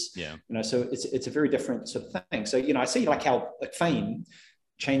changes. Yeah. So it's a very different sort of thing. So, I see like how like fame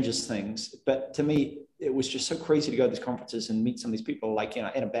changes things, but to me, it was just so crazy to go to these conferences and meet some of these people like, in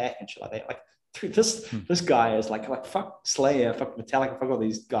a back and shit like that. Like, dude, this guy is like fuck Slayer, fuck Metallica, fuck all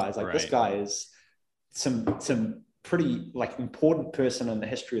these guys. Like this guy is some pretty like important person in the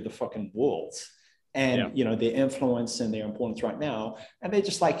history of the fucking world, and their influence and their importance right now, and they're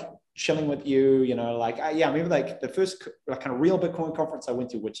just like chilling with you, I remember like the first like kind of real Bitcoin conference I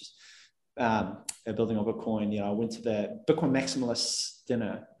went to, which is a building on Bitcoin. I went to the Bitcoin Maximalists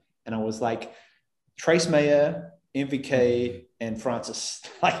dinner, and I was like Trace Mayer, MVK, and Francis,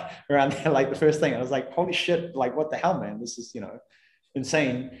 like around there, like the first thing. I was like, holy shit, like what the hell, man, this is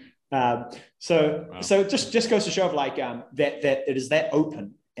insane. So it just goes to show of like that it is that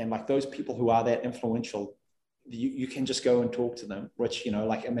open, and like those people who are that influential, you can just go and talk to them, which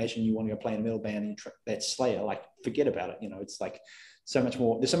like imagine you want to go play in a metal band and that's Slayer, like forget about it. It's like so much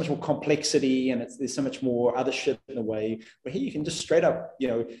more, there's so much more complexity, and there's so much more other shit in a way, where here you can just straight up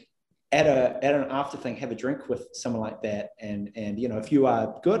at an after thing have a drink with someone like that, and if you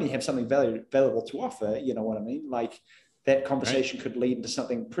are good and you have something valuable to offer, you know what I mean, like that conversation could lead into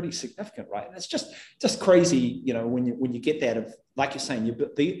something pretty significant, right? And it's just crazy, when you get that of, like you're saying,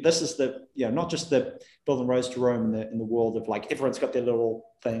 this is the, not just the building roads to Rome in the world of like everyone's got their little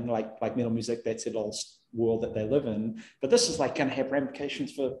thing, like metal music, that's their little world that they live in. But this is like going to have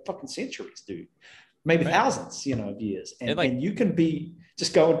ramifications for fucking centuries, dude, maybe thousands, of years. And you can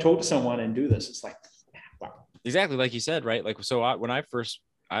just go and talk to someone and do this. It's like, wow. Exactly like you said, right? Like, so when I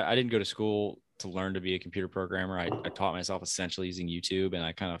didn't go to school to learn to be a computer programmer. I taught myself essentially using YouTube, and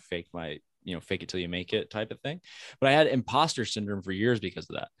I kind of fake it till you make it type of thing. But I had imposter syndrome for years because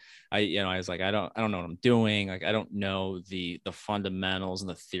of that. I was like, I don't know what I'm doing. Like, I don't know the fundamentals and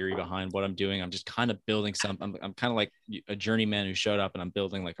the theory behind what I'm doing. I'm just kind of building something. I'm kind of like a journeyman who showed up, and I'm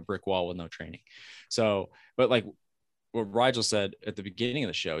building like a brick wall with no training. So, but like what Rigel said at the beginning of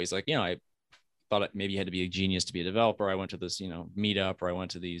the show, he's like, I thought maybe you had to be a genius to be a developer. I went to this, meetup, or I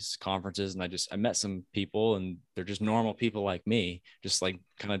went to these conferences, and I met some people, and they're just normal people like me, just like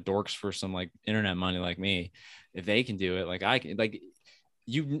kind of dorks for some like internet money like me. If they can do it, like I can, like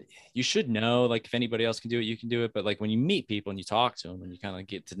you should know, like if anybody else can do it, you can do it. But like when you meet people and you talk to them and you kind of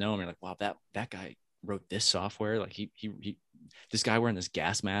get to know them, you're like, wow, that guy wrote this software. Like he this guy wearing this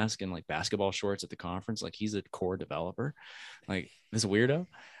gas mask and like basketball shorts at the conference, like he's a core developer, like this weirdo.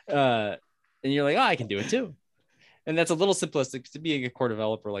 And you're like, oh, I can do it too. And that's a little simplistic. To being a core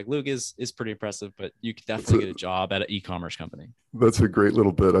developer like Luke is pretty impressive, but you could definitely get a job at an e-commerce company. That's a great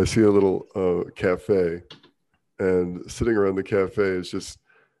little bit. I see a little cafe, and sitting around the cafe is just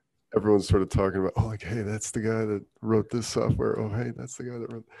everyone's sort of talking about, oh, like, hey, that's the guy that wrote this software. Oh, hey, that's the guy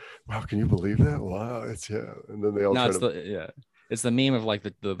that wrote. Wow, can you believe that? Wow, it's And then they all it's the meme of like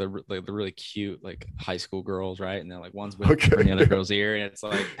the really cute like high school girls, right? And they're like one's whispering the other girl's ear, and it's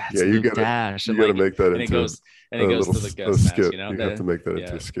like, that's you gotta Dash. You gotta make that into it goes to the guest skit. mask, You have to make that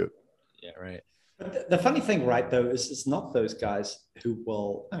into a skit. Yeah, right. But the funny thing, right, though, is it's not those guys who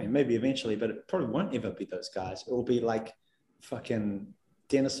will, I mean, maybe eventually, but it probably won't ever be those guys. It will be like fucking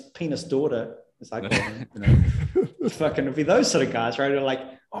Dennis Penis daughter, as I call him, fucking it'll be those sort of guys, right? They're like,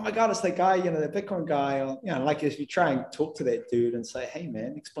 oh my God, it's that guy, the Bitcoin guy. Or, like if you try and talk to that dude and say, hey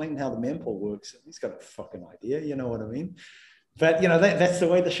man, explain how the mempool works. He's got a fucking idea, you know what I mean? But that's the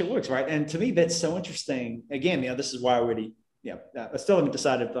way the shit works, right? And to me, that's so interesting. Again, this is why I already, I still haven't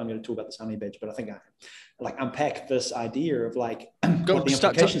decided if I'm going to talk about this honey badge, but I think I like unpack this idea of like what the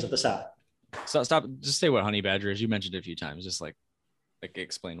implications of this are. Stop. Just say what honey badger is. You mentioned it a few times. Just like Like,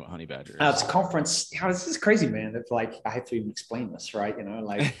 explain what honey badger is. It's a conference. This is crazy, man. It's like, I have to even explain this, right?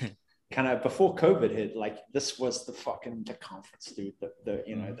 Like kind of before COVID hit, like this was the conference, dude.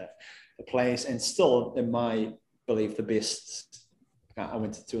 The place, and still in my belief, the best. I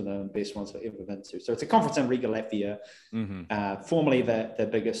went to two of the best ones I've ever been to. So it's a conference in Rigel, Latvia, formerly the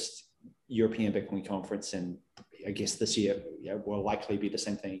biggest European Bitcoin conference, and I guess this year will likely be the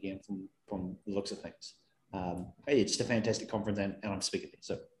same thing again from the looks of things. It's just a fantastic conference, and I'm speaking there,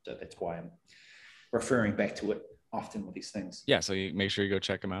 so that's why I'm referring back to it often with these things. Yeah, so you make sure you go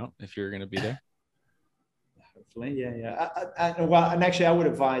check them out if you're going to be there. Hopefully, yeah. Well, and actually, I would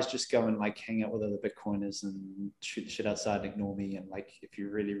advise just go and like hang out with other Bitcoiners and shoot the shit outside and ignore me. And like, if you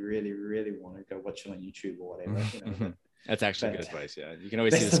really, really, really want to go watch it on YouTube or whatever, That's actually good advice. Yeah, you can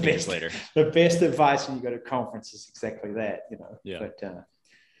always see the speakers later. The best advice when you go to conferences is exactly that, Yeah.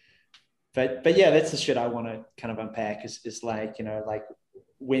 But yeah, that's the shit I want to kind of unpack. Is like, like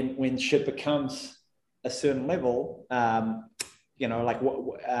when shit becomes a certain level, like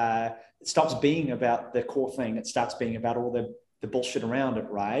what it stops being about the core thing. It starts being about all the bullshit around it,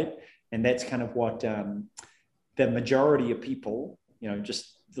 right? And that's kind of what the majority of people,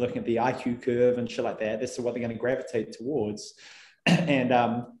 just looking at the IQ curve and shit like that, that's what they're going to gravitate towards,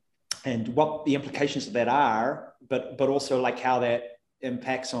 and what the implications of that are, but also like how that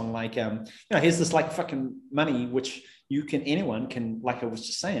impacts on like here's this like fucking money which anyone can, like I was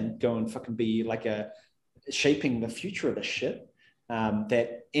just saying, go and fucking be like shaping the future of this shit.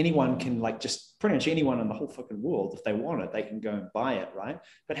 That anyone can, like, just pretty much anyone in the whole fucking world, if they want it, they can go and buy it, right?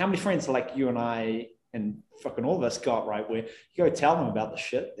 But how many friends like you and I and fucking all of us got, right, where you go tell them about the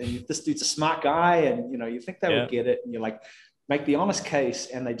shit, and this dude's a smart guy, and you think they would get it, and you're like, make the honest case,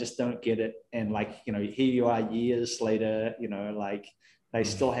 and they just don't get it, and like, here you are years later, like they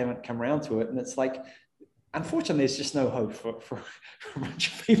still haven't come around to it, and it's like, unfortunately, there's just no hope for a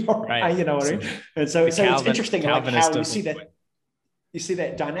bunch of people, right? You know what I mean? And so it's interesting, like how you see that. You see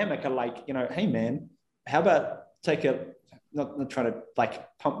that dynamic of like, hey man, how about take not trying to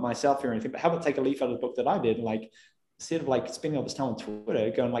like pump myself here or anything, but how about take a leaf out of the book that I did, and like, instead of like spending all this time on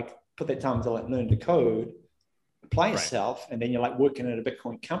Twitter, go and like put that time to like learn to code, apply yourself, and then you're like working at a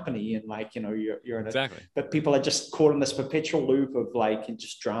Bitcoin company, and like, you're in exactly. But people are just caught in this perpetual loop of like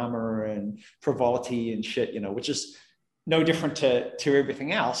just drama and frivolity and shit, which is no different to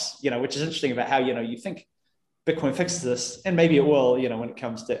everything else, which is interesting about how, you think Bitcoin fixes this, and maybe it will, when it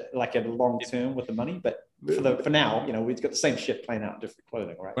comes to like a long term with the money. But for now, we've got the same shit playing out in different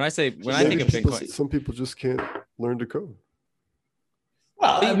clothing, right? When I think of Bitcoin, some people just can't learn to code.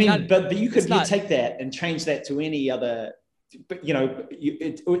 Well, I mean, but you could take that and change that to any other, but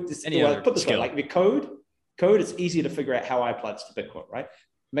put this way, like the code, it's easier to figure out how I apply this to Bitcoin, right?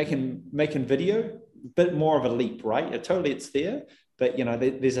 Making video, a bit more of a leap, right? It's there, but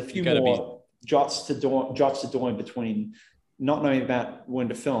there's a few more jots to do in between not knowing about when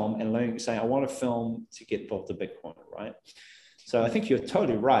to film and learning to say, I want to film to get involved in Bitcoin, right? So I think you're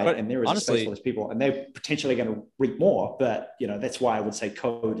totally right. But and there is honestly, a space for those people, and they're potentially going to reap more. But that's why I would say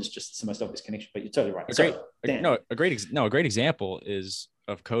code is just the most obvious connection. But you're totally right. A great example is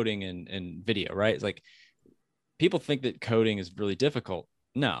of coding and video, right? It's like, people think that coding is really difficult.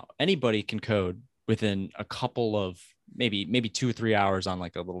 No, anybody can code within a couple of maybe 2 or 3 hours on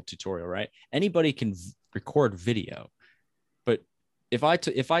like a little tutorial, right? Anybody can record video, but if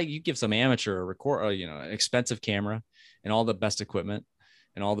you give some amateur an expensive camera and all the best equipment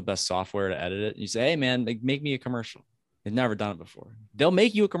and all the best software to edit it, and you say, hey man, make me a commercial. They've never done it before. They'll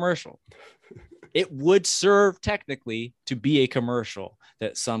make you a commercial. It would serve technically to be a commercial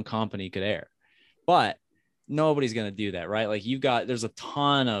that some company could air, but nobody's going to do that, right? Like, there's a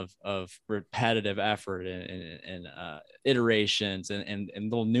ton of repetitive effort and iterations and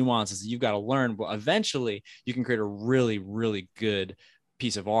little nuances that you've got to learn. Well, eventually you can create a really, really good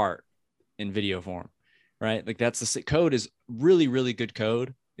piece of art in video form, right? Like, that's the code is really, really good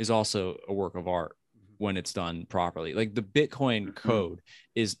code is also a work of art when it's done properly. Like, the Bitcoin code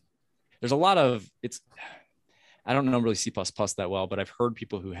there's a lot of I don't know really C++ that well, but I've heard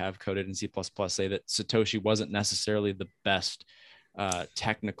people who have coded in C++ say that Satoshi wasn't necessarily the best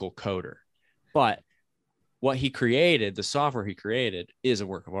technical coder, but what he created, the software he created, is a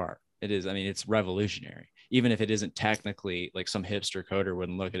work of art. It is. I mean, it's revolutionary, even if it isn't technically, like, some hipster coder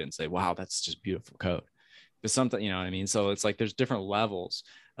wouldn't look at it and say, wow, that's just beautiful code. But something, you know what I mean? So it's like, there's different levels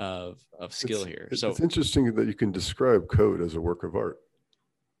of skill here. So it's interesting that you can describe code as a work of art.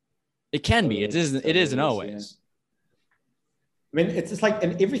 It can be. It isn't always. Yeah. I mean, it's like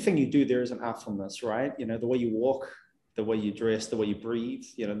in everything you do, there is an artfulness, right? The way you walk, the way you dress, the way you breathe.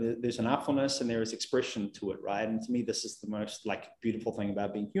 You know, there's an artfulness and there is expression to it, right? And to me, this is the most like beautiful thing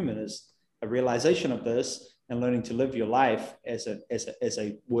about being human, is a realization of this and learning to live your life as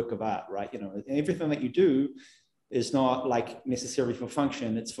a work of art, right? You know, everything that you do is not like necessarily for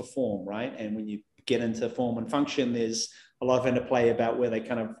function, it's for form, right? And when you get into form and function, there's a lot of interplay about where they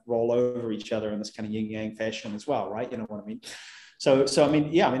kind of roll over each other in this kind of yin yang fashion as well, right? You know what I mean? So I mean,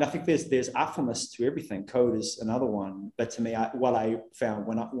 yeah, I mean, I think there's artfulness to everything. Code is another one, but to me, what I found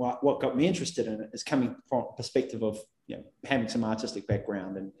what got me interested in it is coming from a perspective of, you know, having some artistic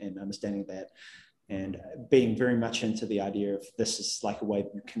background and understanding that, and being very much into the idea of this is like a way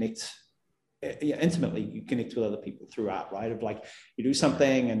that you connect. Yeah, intimately, you connect with other people through art, right? Of like you do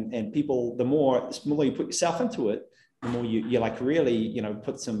something, and people, the more you put yourself into it, the more you like really, you know,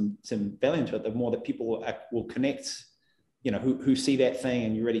 put some value into it, the more that people will connect, you know, who see that thing,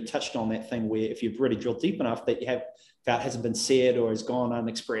 and you really touched on that thing where if you've really drilled deep enough that you have that hasn't been said or has gone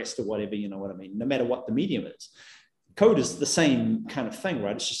unexpressed or whatever, you know what I mean? No matter what the medium is, code is the same kind of thing,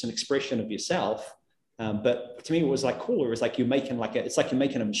 right? It's just an expression of yourself. But to me, it was like cooler. It was like you're making it's like you're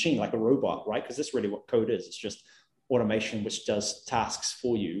making a machine, like a robot, right? Because that's really what code is. It's just automation which does tasks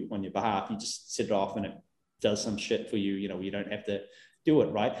for you on your behalf. You just set it off and it does some shit for you. You know, you don't have to do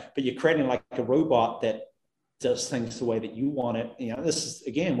it, right? But you're creating like a robot that does things the way that you want it. You know, this is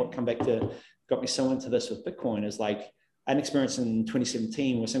again what got me so into this with Bitcoin is like I had an experience in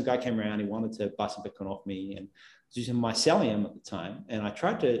 2017 where some guy came around, he wanted to buy some Bitcoin off me, and using mycelium at the time, and I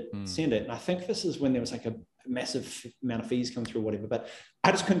tried to send it, and I think this is when there was like a massive amount of fees come through or whatever, but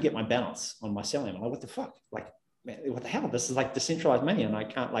I just couldn't get my balance on mycelium. I'm like, what the fuck? Like, man, what the hell? This is like decentralized money, and I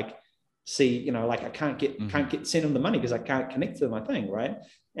can't like see, you know, like I can't send them the money because I can't connect to my thing, right?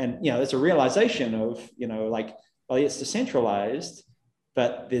 And you know, there's a realization of, you know, like, well, it's decentralized,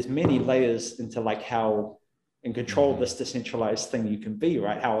 but there's many layers into like how in control of this decentralized thing you can be,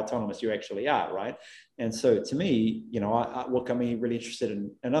 right? How autonomous you actually are, right? And so to me, you know, what got me really interested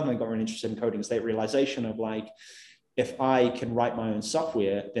in, another thing got really interested in coding is that realization of like, if I can write my own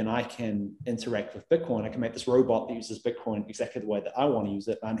software, then I can interact with Bitcoin. I can make this robot that uses Bitcoin exactly the way that I want to use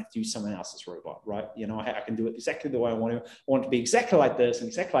it. I don't have to use someone else's robot, right? You know, I can do it exactly the way I want to. I want it to be exactly like this and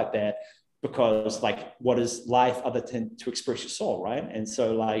exactly like that, because like, what is life other than to express your soul, right? And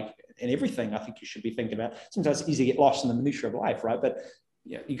so like, in everything, I think you should be thinking about. Sometimes it's easy to get lost in the minutiae of life, right? But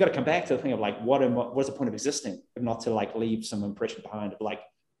yeah, you got to come back to the thing of like, what's the point of existing if not to like leave some impression behind of like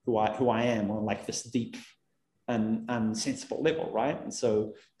who I am on like this deep and unsensible level, right? And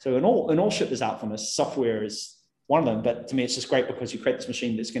so in all shit there's artfulness. Software is one of them, but to me it's just great because you create this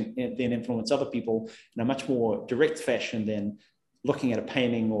machine that's going to then influence other people in a much more direct fashion than looking at a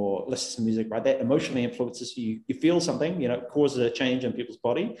painting or listening to music, right? That emotionally influences you. You feel something, you know, causes a change in people's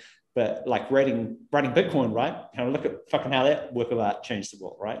body. But like writing Bitcoin, right? Kind of look at fucking how that work of art changed the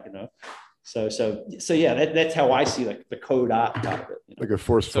world, right? You know, so yeah, that's how I see like the code art part of it. You know? Like a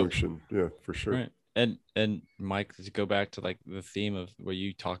force function, yeah, for sure. Right. And Mike, to go back to like the theme of what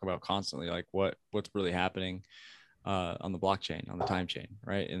you talk about constantly, like what's really happening on the blockchain, on the time chain,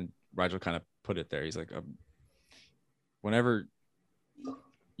 right? And Rigel kind of put it there. He's like, whenever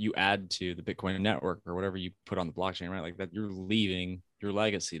you add to the Bitcoin network or whatever you put on the blockchain, right? Like that, you're leaving your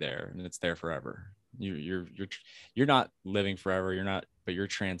legacy there, and it's there forever. You're not living forever. But you're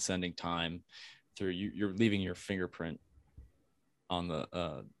transcending time through you're leaving your fingerprint on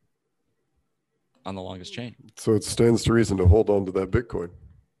the longest chain. So it stands to reason to hold on to that Bitcoin.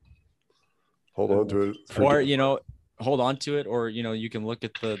 Hold on to it. Or, you know, hold on to it, or, you know, you can look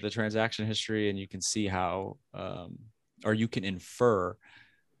at the transaction history and you can see how, or you can infer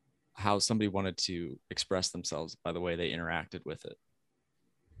how somebody wanted to express themselves by the way they interacted with it.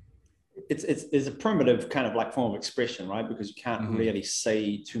 It's a primitive kind of like form of expression, right? Because you can't really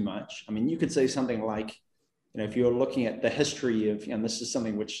say too much. I mean, you could say something like, you know, if you're looking at the history of, and this is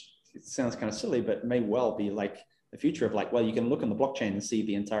something which it sounds kind of silly, but may well be like the future of like, well, you can look on the blockchain and see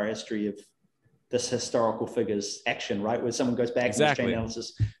the entire history of this historical figure's action, right? Where someone goes back and chain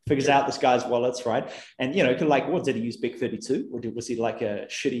analysis figures out this guy's wallets, right? And, you know, can like, what did he use Big 32? Or was he like a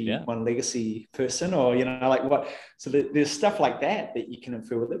shitty one legacy person, or, you know, like what? So there's stuff like that you can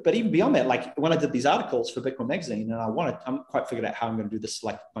infer with it. But even beyond that, like when I did these articles for Bitcoin Magazine, and I'm quite figured out how I'm going to do this,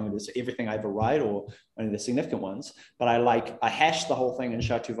 like I'm going to do this everything I ever write or only the significant ones. But I hashed the whole thing in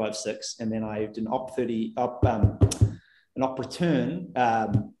HHR006, and then I did an op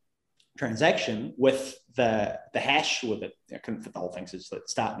return transaction with the hash with it. I couldn't fit the whole thing, so it's the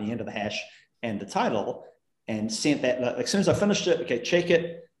start and the end of the hash and the title, and sent that. Like, as soon as I finished it, okay, check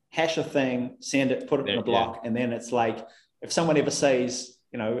it, hash a thing, send it, put it in a block, and then it's like, if someone ever says,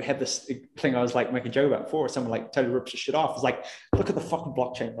 had this thing I was like making a joke about before. Someone like totally rips your shit off. It's like, look at the fucking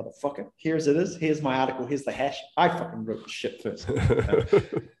blockchain, motherfucker. Here's it is. Here's my article. Here's the hash. I fucking ripped the shit first.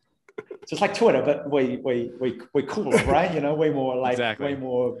 Just like Twitter, but way cooler, right? Way more like way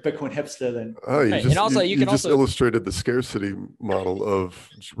more Bitcoin hipster than. Oh, you right. just, and also you just illustrated the scarcity model of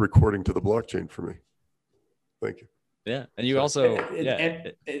recording to the blockchain for me. Thank you. Yeah, and you also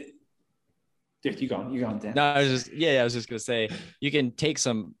dude, you gone, Dan. No, I was just gonna say you can take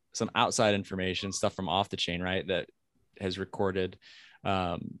some outside information, stuff from off the chain, right? That has recorded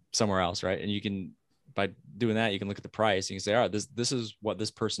somewhere else, right? And you can, by doing that, you can look at the price and you can say, all right, this is what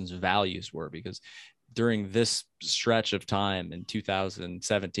this person's values were, because during this stretch of time in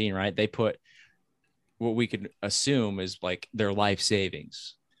 2017, right, they put what we could assume is like their life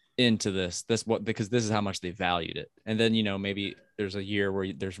savings into because this is how much they valued it. And then maybe there's a year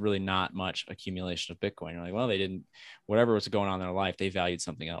where there's really not much accumulation of Bitcoin. You're like, well, they didn't, whatever was going on in their life, they valued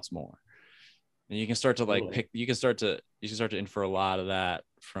something else more. And you can start to like you can start to infer a lot of that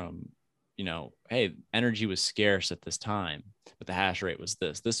from, hey, energy was scarce at this time, but the hash rate was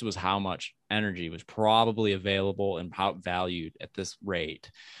this was how much energy was probably available and how valued at this rate.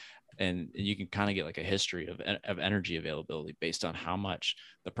 And you can kind of get like a history of energy availability based on how much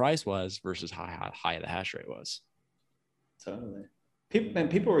the price was versus how high the hash rate was. Totally.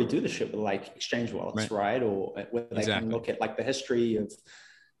 People already do this shit with like exchange wallets, right? Or where they can look at like the history of,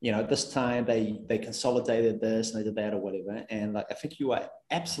 at this time they consolidated this and they did that or whatever. And like, I think you are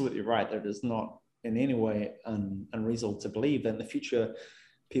absolutely right. That it is not in any way unreasonable to believe that in the future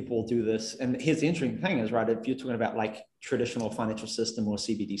people will do this. And here's the interesting thing is, right, if you're talking about like traditional financial system or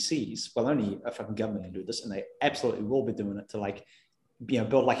CBDCs, well, only a fucking government can do this, and they absolutely will be doing it to like,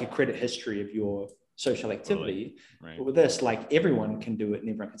 build like a credit history of your social activity. Right. But with this, like everyone can do it and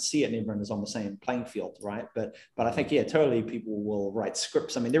everyone can see it and everyone is on the same playing field, right? But I think, totally people will write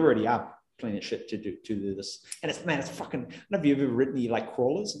scripts. I mean, there already are plenty of shit to do this. And it's fucking, I don't know if you've ever written any like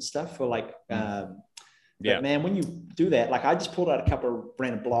crawlers and stuff for like, but man, when you do that, like I just pulled out a couple of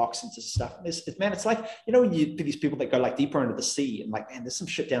random blocks and just stuff. It's like, when you do these people that go like deeper into the sea and like, man, there's some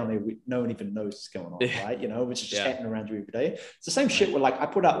shit down there no one even knows is going on, right? Which is just happening around you every day. It's the same shit where like I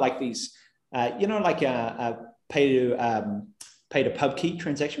put out like these, like a pay to pub key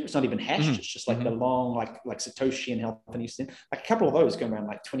transaction. It's not even hashed. It's just like the long, like Satoshi and Health and Eastern, like a couple of those going around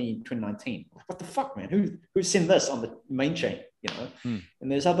like 2019. Like, what the fuck, man? Who sent this on the main chain? And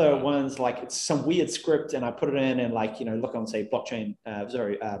there's other ones like it's some weird script, and I put it in and like look on say blockchain,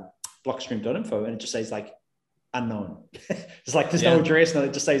 blockstream.info, and it just says like unknown. It's like there's no address, and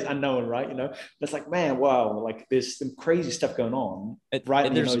it just says unknown, right? It's like, man, wow, like there's some crazy stuff going on right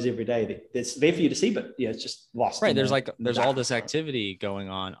in your nose every day. That's there for you to see, but it's just lost. Right. There's all this activity going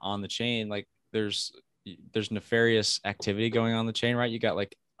on the chain. Like there's nefarious activity going on the chain, right? You got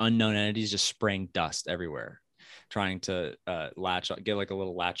like unknown entities just spraying dust everywhere, trying to get like a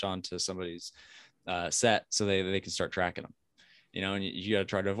little latch on to somebody's set so they can start tracking them, and you got to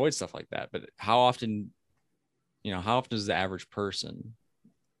try to avoid stuff like that. But how often does the average person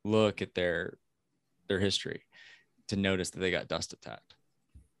look at their history to notice that they got dust attacked?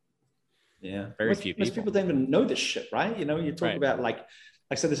 Yeah. Very few people. Most people don't even know this shit, right? You talk about like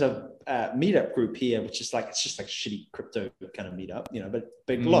so there's a meetup group here, which is like, it's just like shitty crypto kind of meetup, but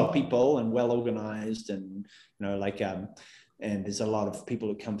a lot of people and well organized and, and there's a lot of people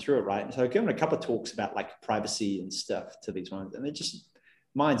who come through it, right? And so I've given a couple of talks about like privacy and stuff to these ones, and they're just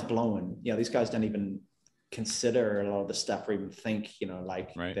mind's blowing. These guys don't even consider a lot of the stuff or even think,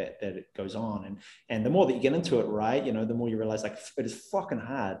 that it goes on. And the more that you get into it, right, the more you realize like it is fucking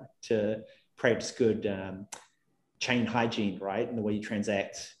hard to practice good chain hygiene, right? And the way you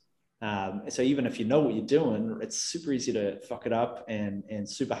transact. So even if you know what you're doing, it's super easy to fuck it up and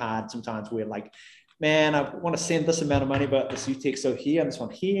super hard sometimes we're like, man, I want to send this amount of money, but this UTXO over here and this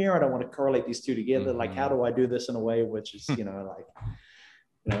one here, I don't want to correlate these two together. Like, how do I do this in a way which is,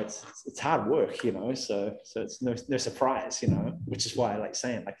 it's hard work, so it's no surprise, which is why I like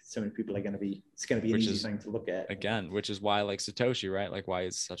saying like so many people it's going to be an easy thing to look at. Again, which is why like Satoshi, right? Like why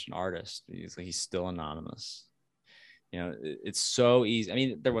he's such an artist. He's still anonymous. It's so easy. I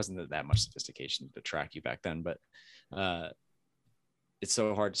mean, there wasn't that much sophistication to track you back then, but it's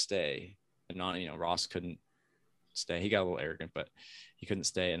so hard to stay anonymous. Ross couldn't stay. He got a little arrogant, but he couldn't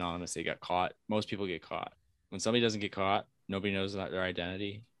stay anonymous. He got caught. Most people get caught. When somebody doesn't get caught, nobody knows their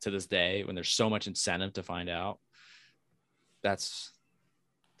identity to this day, when there's so much incentive to find out. That's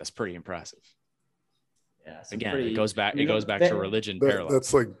pretty impressive. Yeah. Again, it goes back to religion parallel.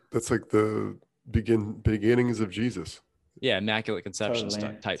 That's like the beginnings of Jesus. Yeah, immaculate conception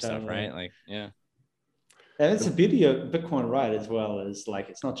type stuff, right? Like, yeah. And it's a beauty of Bitcoin, right? As well as like,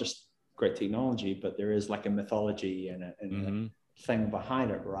 it's not just great technology, but there is like a mythology and a thing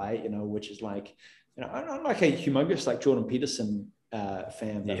behind it, right? Which is like, I'm like a humongous like Jordan Peterson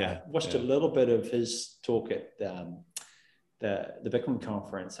fan, but I watched a little bit of his talk at the Bitcoin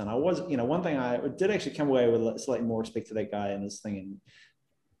conference, and I was, one thing I did actually come away with slightly more respect to that guy and his thing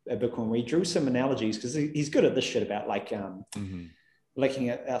in Bitcoin, where he drew some analogies, because he's good at this shit about like looking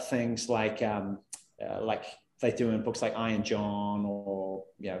at things like they do in books like Iron John, or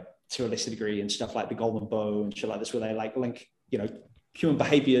to a lesser degree and stuff like the Golden Bow and shit like this, where they like link human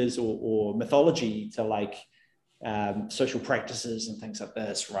behaviors or mythology to like social practices and things like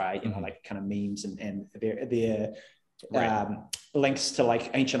this, right? Like kind of memes and their links to like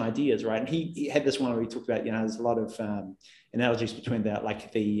ancient ideas, right? And he had this one where he talked about, there's a lot of analogies between that,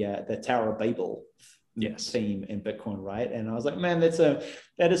 like the Tower of Babel theme in Bitcoin, right? And I was like, man,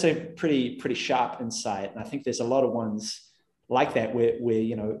 that is a pretty sharp insight. And I think there's a lot of ones like that where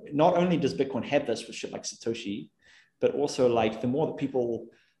not only does Bitcoin have this with shit like Satoshi, but also like the more that people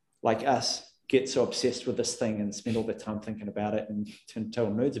like us get so obsessed with this thing and spend all their time thinking about it and turn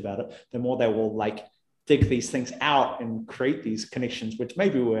total nerds about it, the more they will like dig these things out and create these connections, which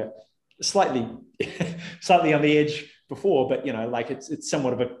maybe were slightly on the edge before, but like it's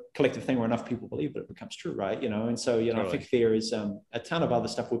somewhat of a collective thing where enough people believe it becomes true, right? And so totally. I think there is a ton of other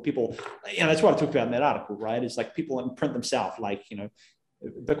stuff where people, that's what I talked about in that article, right? It's like people imprint themselves, like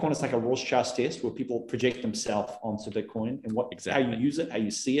Bitcoin is like a Rorschach test where people project themselves onto Bitcoin, and how you use it, how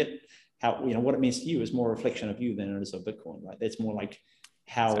you see it, how what it means to you is more a reflection of you than it is of Bitcoin, right? That's more like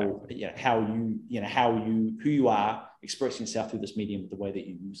who you are expressing yourself through this medium, the way that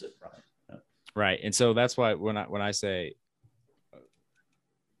you use it, right? Right. And so that's why when I say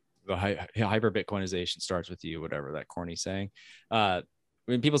the hyper Bitcoinization starts with you, whatever that corny saying,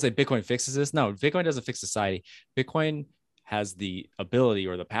 when people say Bitcoin fixes this, no, Bitcoin doesn't fix society. Bitcoin has the ability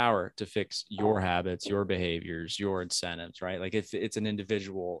or the power to fix your habits, your behaviors, your incentives, right? Like it's an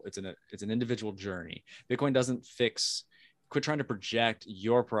individual journey. Bitcoin doesn't quit trying to project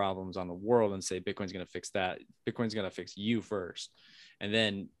your problems on the world and say Bitcoin's going to fix that. Bitcoin's going to fix you first. And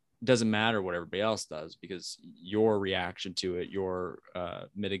then it doesn't matter what everybody else does, because your reaction to it, your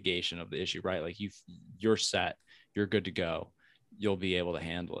mitigation of the issue, right? Like you're set, you're good to go. You'll be able to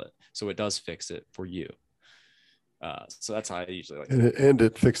handle it. So it does fix it for you. So that's how I usually like it. And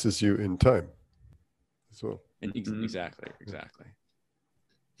it fixes you in time as well. Exactly.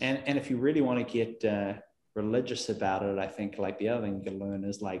 And if you really want to get religious about it, I think like the other thing you can learn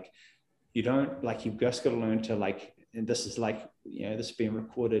is like, you've just got to learn to like, and this is like, this is being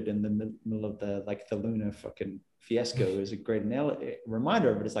recorded in the middle of the lunar fucking fiasco is a great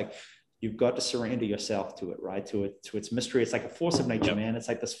reminder of it. It's like, you've got to surrender yourself to it, right? To its mystery. It's like a force of nature, man. It's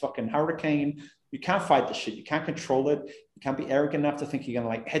like this fucking hurricane. You can't fight the shit. You can't control it. You can't be arrogant enough to think you're going to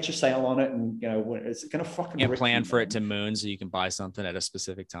like hedge your sail on it. And, it's going to fucking plan for it to moon so you can buy something at a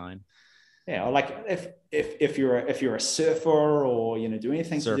specific time. Yeah, or like if you're a surfer or do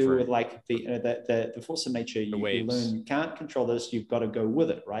anything to do with like the force of nature, you learn you can't control this. You've got to go with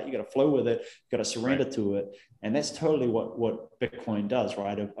it, right? You got to flow with it. You got to surrender to it, and that's totally what Bitcoin does,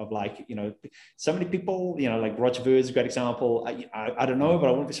 right? Of like so many people, like Roger Ver is a great example. I don't know, but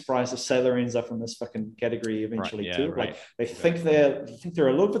I wouldn't be surprised if Sailor ends up in this fucking category eventually too. Right. Like they think they're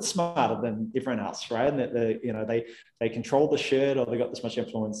a little bit smarter than everyone else, right? And that they control the shit, or they got this much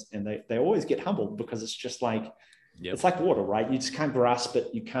influence, and they always get humbled, because it's just like it's like water, right? You just can't grasp it,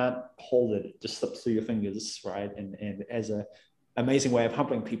 you can't hold it, it just slips through your fingers, right? And as a amazing way of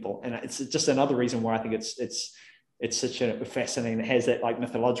humbling people. And it's just another reason why I think it's such a fascinating, it has that like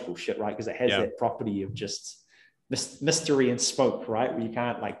mythological shit, right? Because it has that property of just mystery and smoke, right? Where you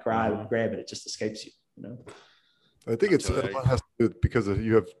can't like grab it just escapes you. I think it has to do because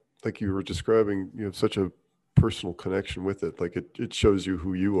you have, like you were describing, you have such a personal connection with it. Like it shows you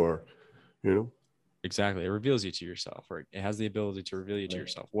who you are, Exactly. It reveals you to yourself, or it has the ability to reveal you to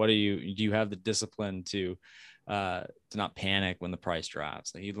yourself. Do you have the discipline to not panic when the price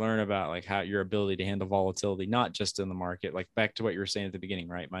drops? Like you learn about like how your ability to handle volatility, not just in the market, like back to what you were saying at the beginning,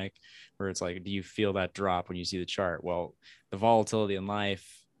 right, Mike? Where it's like, do you feel that drop when you see the chart? Well, the volatility in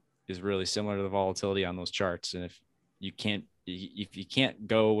life is really similar to the volatility on those charts. And if you can't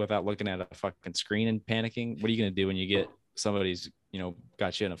go without looking at a fucking screen and panicking, what are you going to do when you get somebody's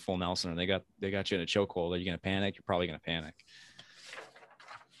got you in a full Nelson, and they got you in a chokehold? Are you going to panic? You're probably going to panic.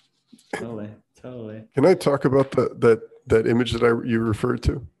 Totally. Can I talk about that image that you referred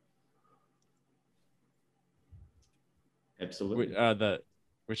to? Absolutely.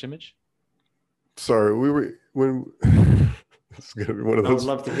 Which image? Sorry, when This is gonna be one of I would those.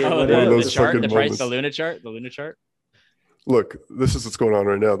 love to hear Oh, what one of the those chart, fucking the price, moments. the Luna chart. Look, this is what's going on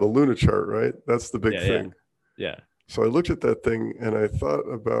right now. The Luna chart, right? That's the big Yeah, thing. Yeah. So I looked at that thing and I thought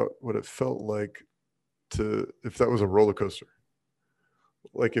about what it felt like if that was a roller coaster.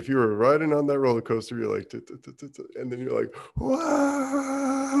 Like if you were riding on that roller coaster, you're like, and then you're like, "Wah!"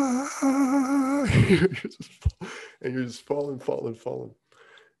 You're just falling.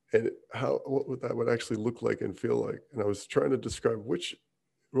 And what would that actually look like and feel like? And I was trying to describe which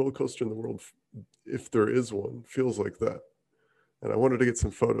roller coaster in the world, if there is one, feels like that. And I wanted to get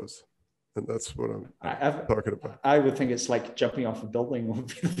some photos. And that's what I'm talking about. I would think it's like jumping off a building would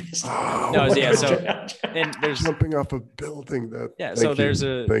be the best. No, yeah. So and there's jumping off a building. That yeah. So there's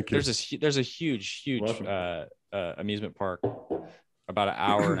a huge Welcome. Amusement park about an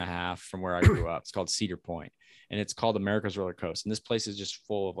hour and a half from where I grew up. It's called Cedar Point, and it's called America's Roller Coaster. And this place is just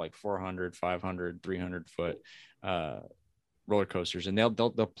full of like 400, 500, 300 foot roller coasters, and they'll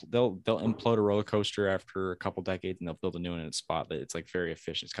implode a roller coaster after a couple decades, and they'll build a new one in its spot. But it's like very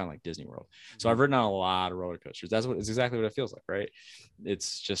efficient. It's kind of like Disney World. So I've ridden on a lot of roller coasters. It's exactly what it feels like, right?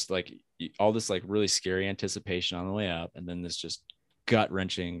 It's just like all this like really scary anticipation on the way up, and then this just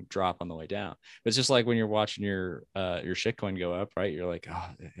gut-wrenching drop on the way down. But it's just like when you're watching your shitcoin go up, right? You're like, oh,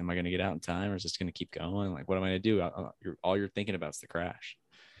 am I going to get out in time, or is this going to keep going? Like, what am I going to do? All you're thinking about is the crash.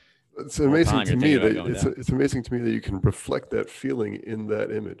 It's amazing to me that it's amazing to me that you can reflect that feeling in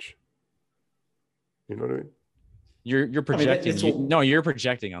that image. You know what I mean? You're projecting. You're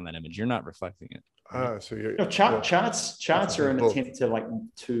projecting on that image. You're not reflecting it. So you're, charts are an attempt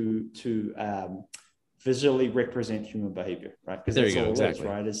to visually represent human behavior, right? Because that's all it is,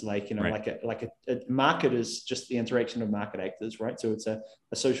 right? It's like, like a market is just the interaction of market actors, right? So it's a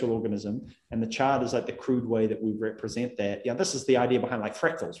social organism, and the chart is like the crude way that we represent that. Yeah, this is the idea behind like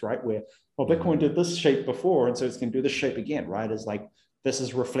fractals, right? Where, well, Bitcoin did this shape before, and so it's going to do this shape again, right? It's like, this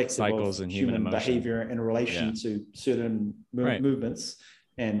is reflective cycles of and human behavior in relation to certain movements.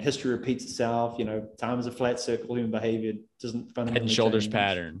 And history repeats itself. Time is a flat circle. Human behavior doesn't fundamentally head and shoulders change.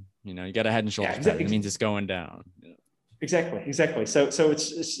 Pattern. You got a head and shoulders pattern. It means it's going down. Exactly. So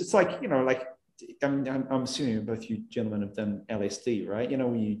it's like, like I'm assuming both you gentlemen have done LSD, right?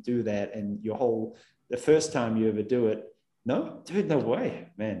 When you do that, and the first time you ever do it, no, dude, no way,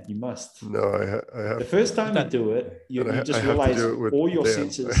 man, you must. No, I have. The first time you do it, you just realize all your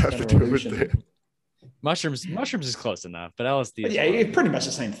senses are an illusion. Mushrooms is close enough, but LSD is it's pretty much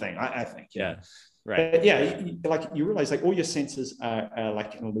the same thing, I think. Yeah. Right. But you realize like all your senses are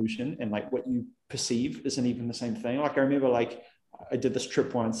like an illusion, and like what you perceive isn't even the same thing. Like I remember like I did this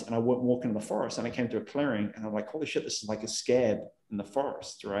trip once, and I went walking in the forest, and I came to a clearing, and I'm like, holy shit, this is like a scab in the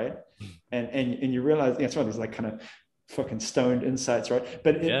forest, right? And you realize it's one of these like kind of fucking stoned insights, right?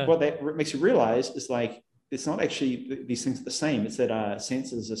 But what that makes you realize is like, it's not actually these things are the same. It's that our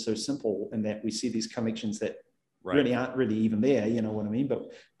senses are so simple, and that we see these connections that really aren't really even there, you know what I mean?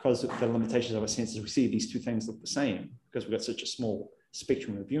 But because of the limitations of our senses, we see these two things look the same because we've got such a small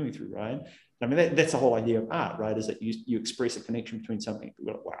spectrum of viewing through, right? I mean, that's the whole idea of art, right? Is that you express a connection between something.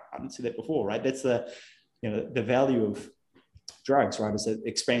 We're like, wow, I didn't see that before, right? That's the value of drugs, right? Is that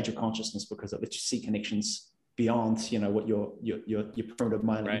expand your consciousness because it lets you see connections beyond, what your primitive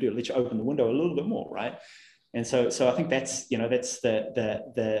mind can do. It lets you open the window a little bit more, right? And so I think that's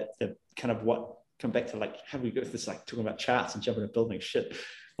the kind of what. Come back to like, how do we go with this, like talking about charts and jumping a building shit.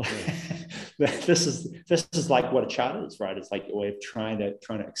 This is like what a chart is, right? It's like a way of trying to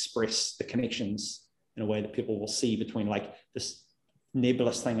express the connections in a way that people will see between like this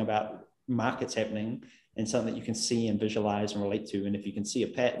nebulous thing about markets happening and something that you can see and visualize and relate to. And if you can see a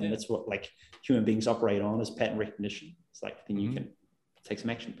pattern, that's what like human beings operate on, is pattern recognition. It's like, then you can take some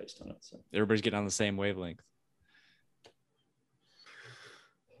action based on it. So everybody's getting on the same wavelength.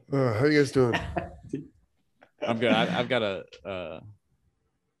 How you guys doing? I'm good. I've got a.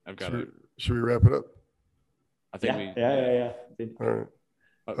 Should we wrap it up? I think yeah. All right.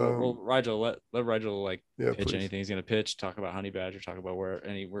 Well, Rigel, let Rigel pitch please. anything he's gonna pitch. Talk about Honey Badger. Talk about where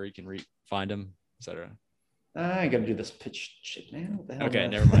you can find him, etc. I ain't gonna do this pitch shit now. Okay,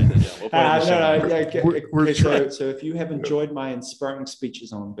 never mind. So if you have enjoyed my inspiring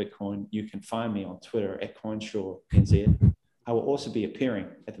speeches on Bitcoin, you can find me on Twitter at CoinSureNZ. I will also be appearing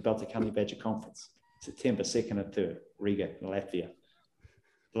at the Baltic Honey Badger Conference, September 2nd and 3rd, Riga, Latvia.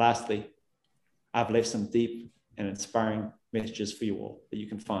 Lastly, I've left some deep and inspiring messages for you all that you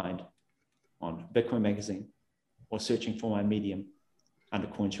can find on Bitcoin Magazine or searching for my medium under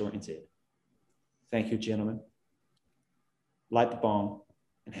CoinSureNZ. Thank you, gentlemen. Light the bomb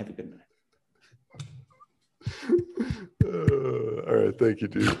and have a good night. All right. Thank you,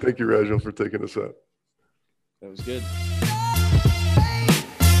 dude. Thank you, Rigel, for taking us out. That was good.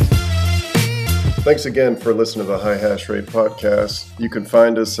 Thanks again for listening to the High Hash Rate podcast. You can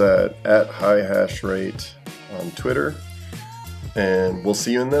find us at High Hash Rate on Twitter, and we'll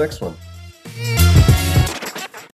see you in the next one.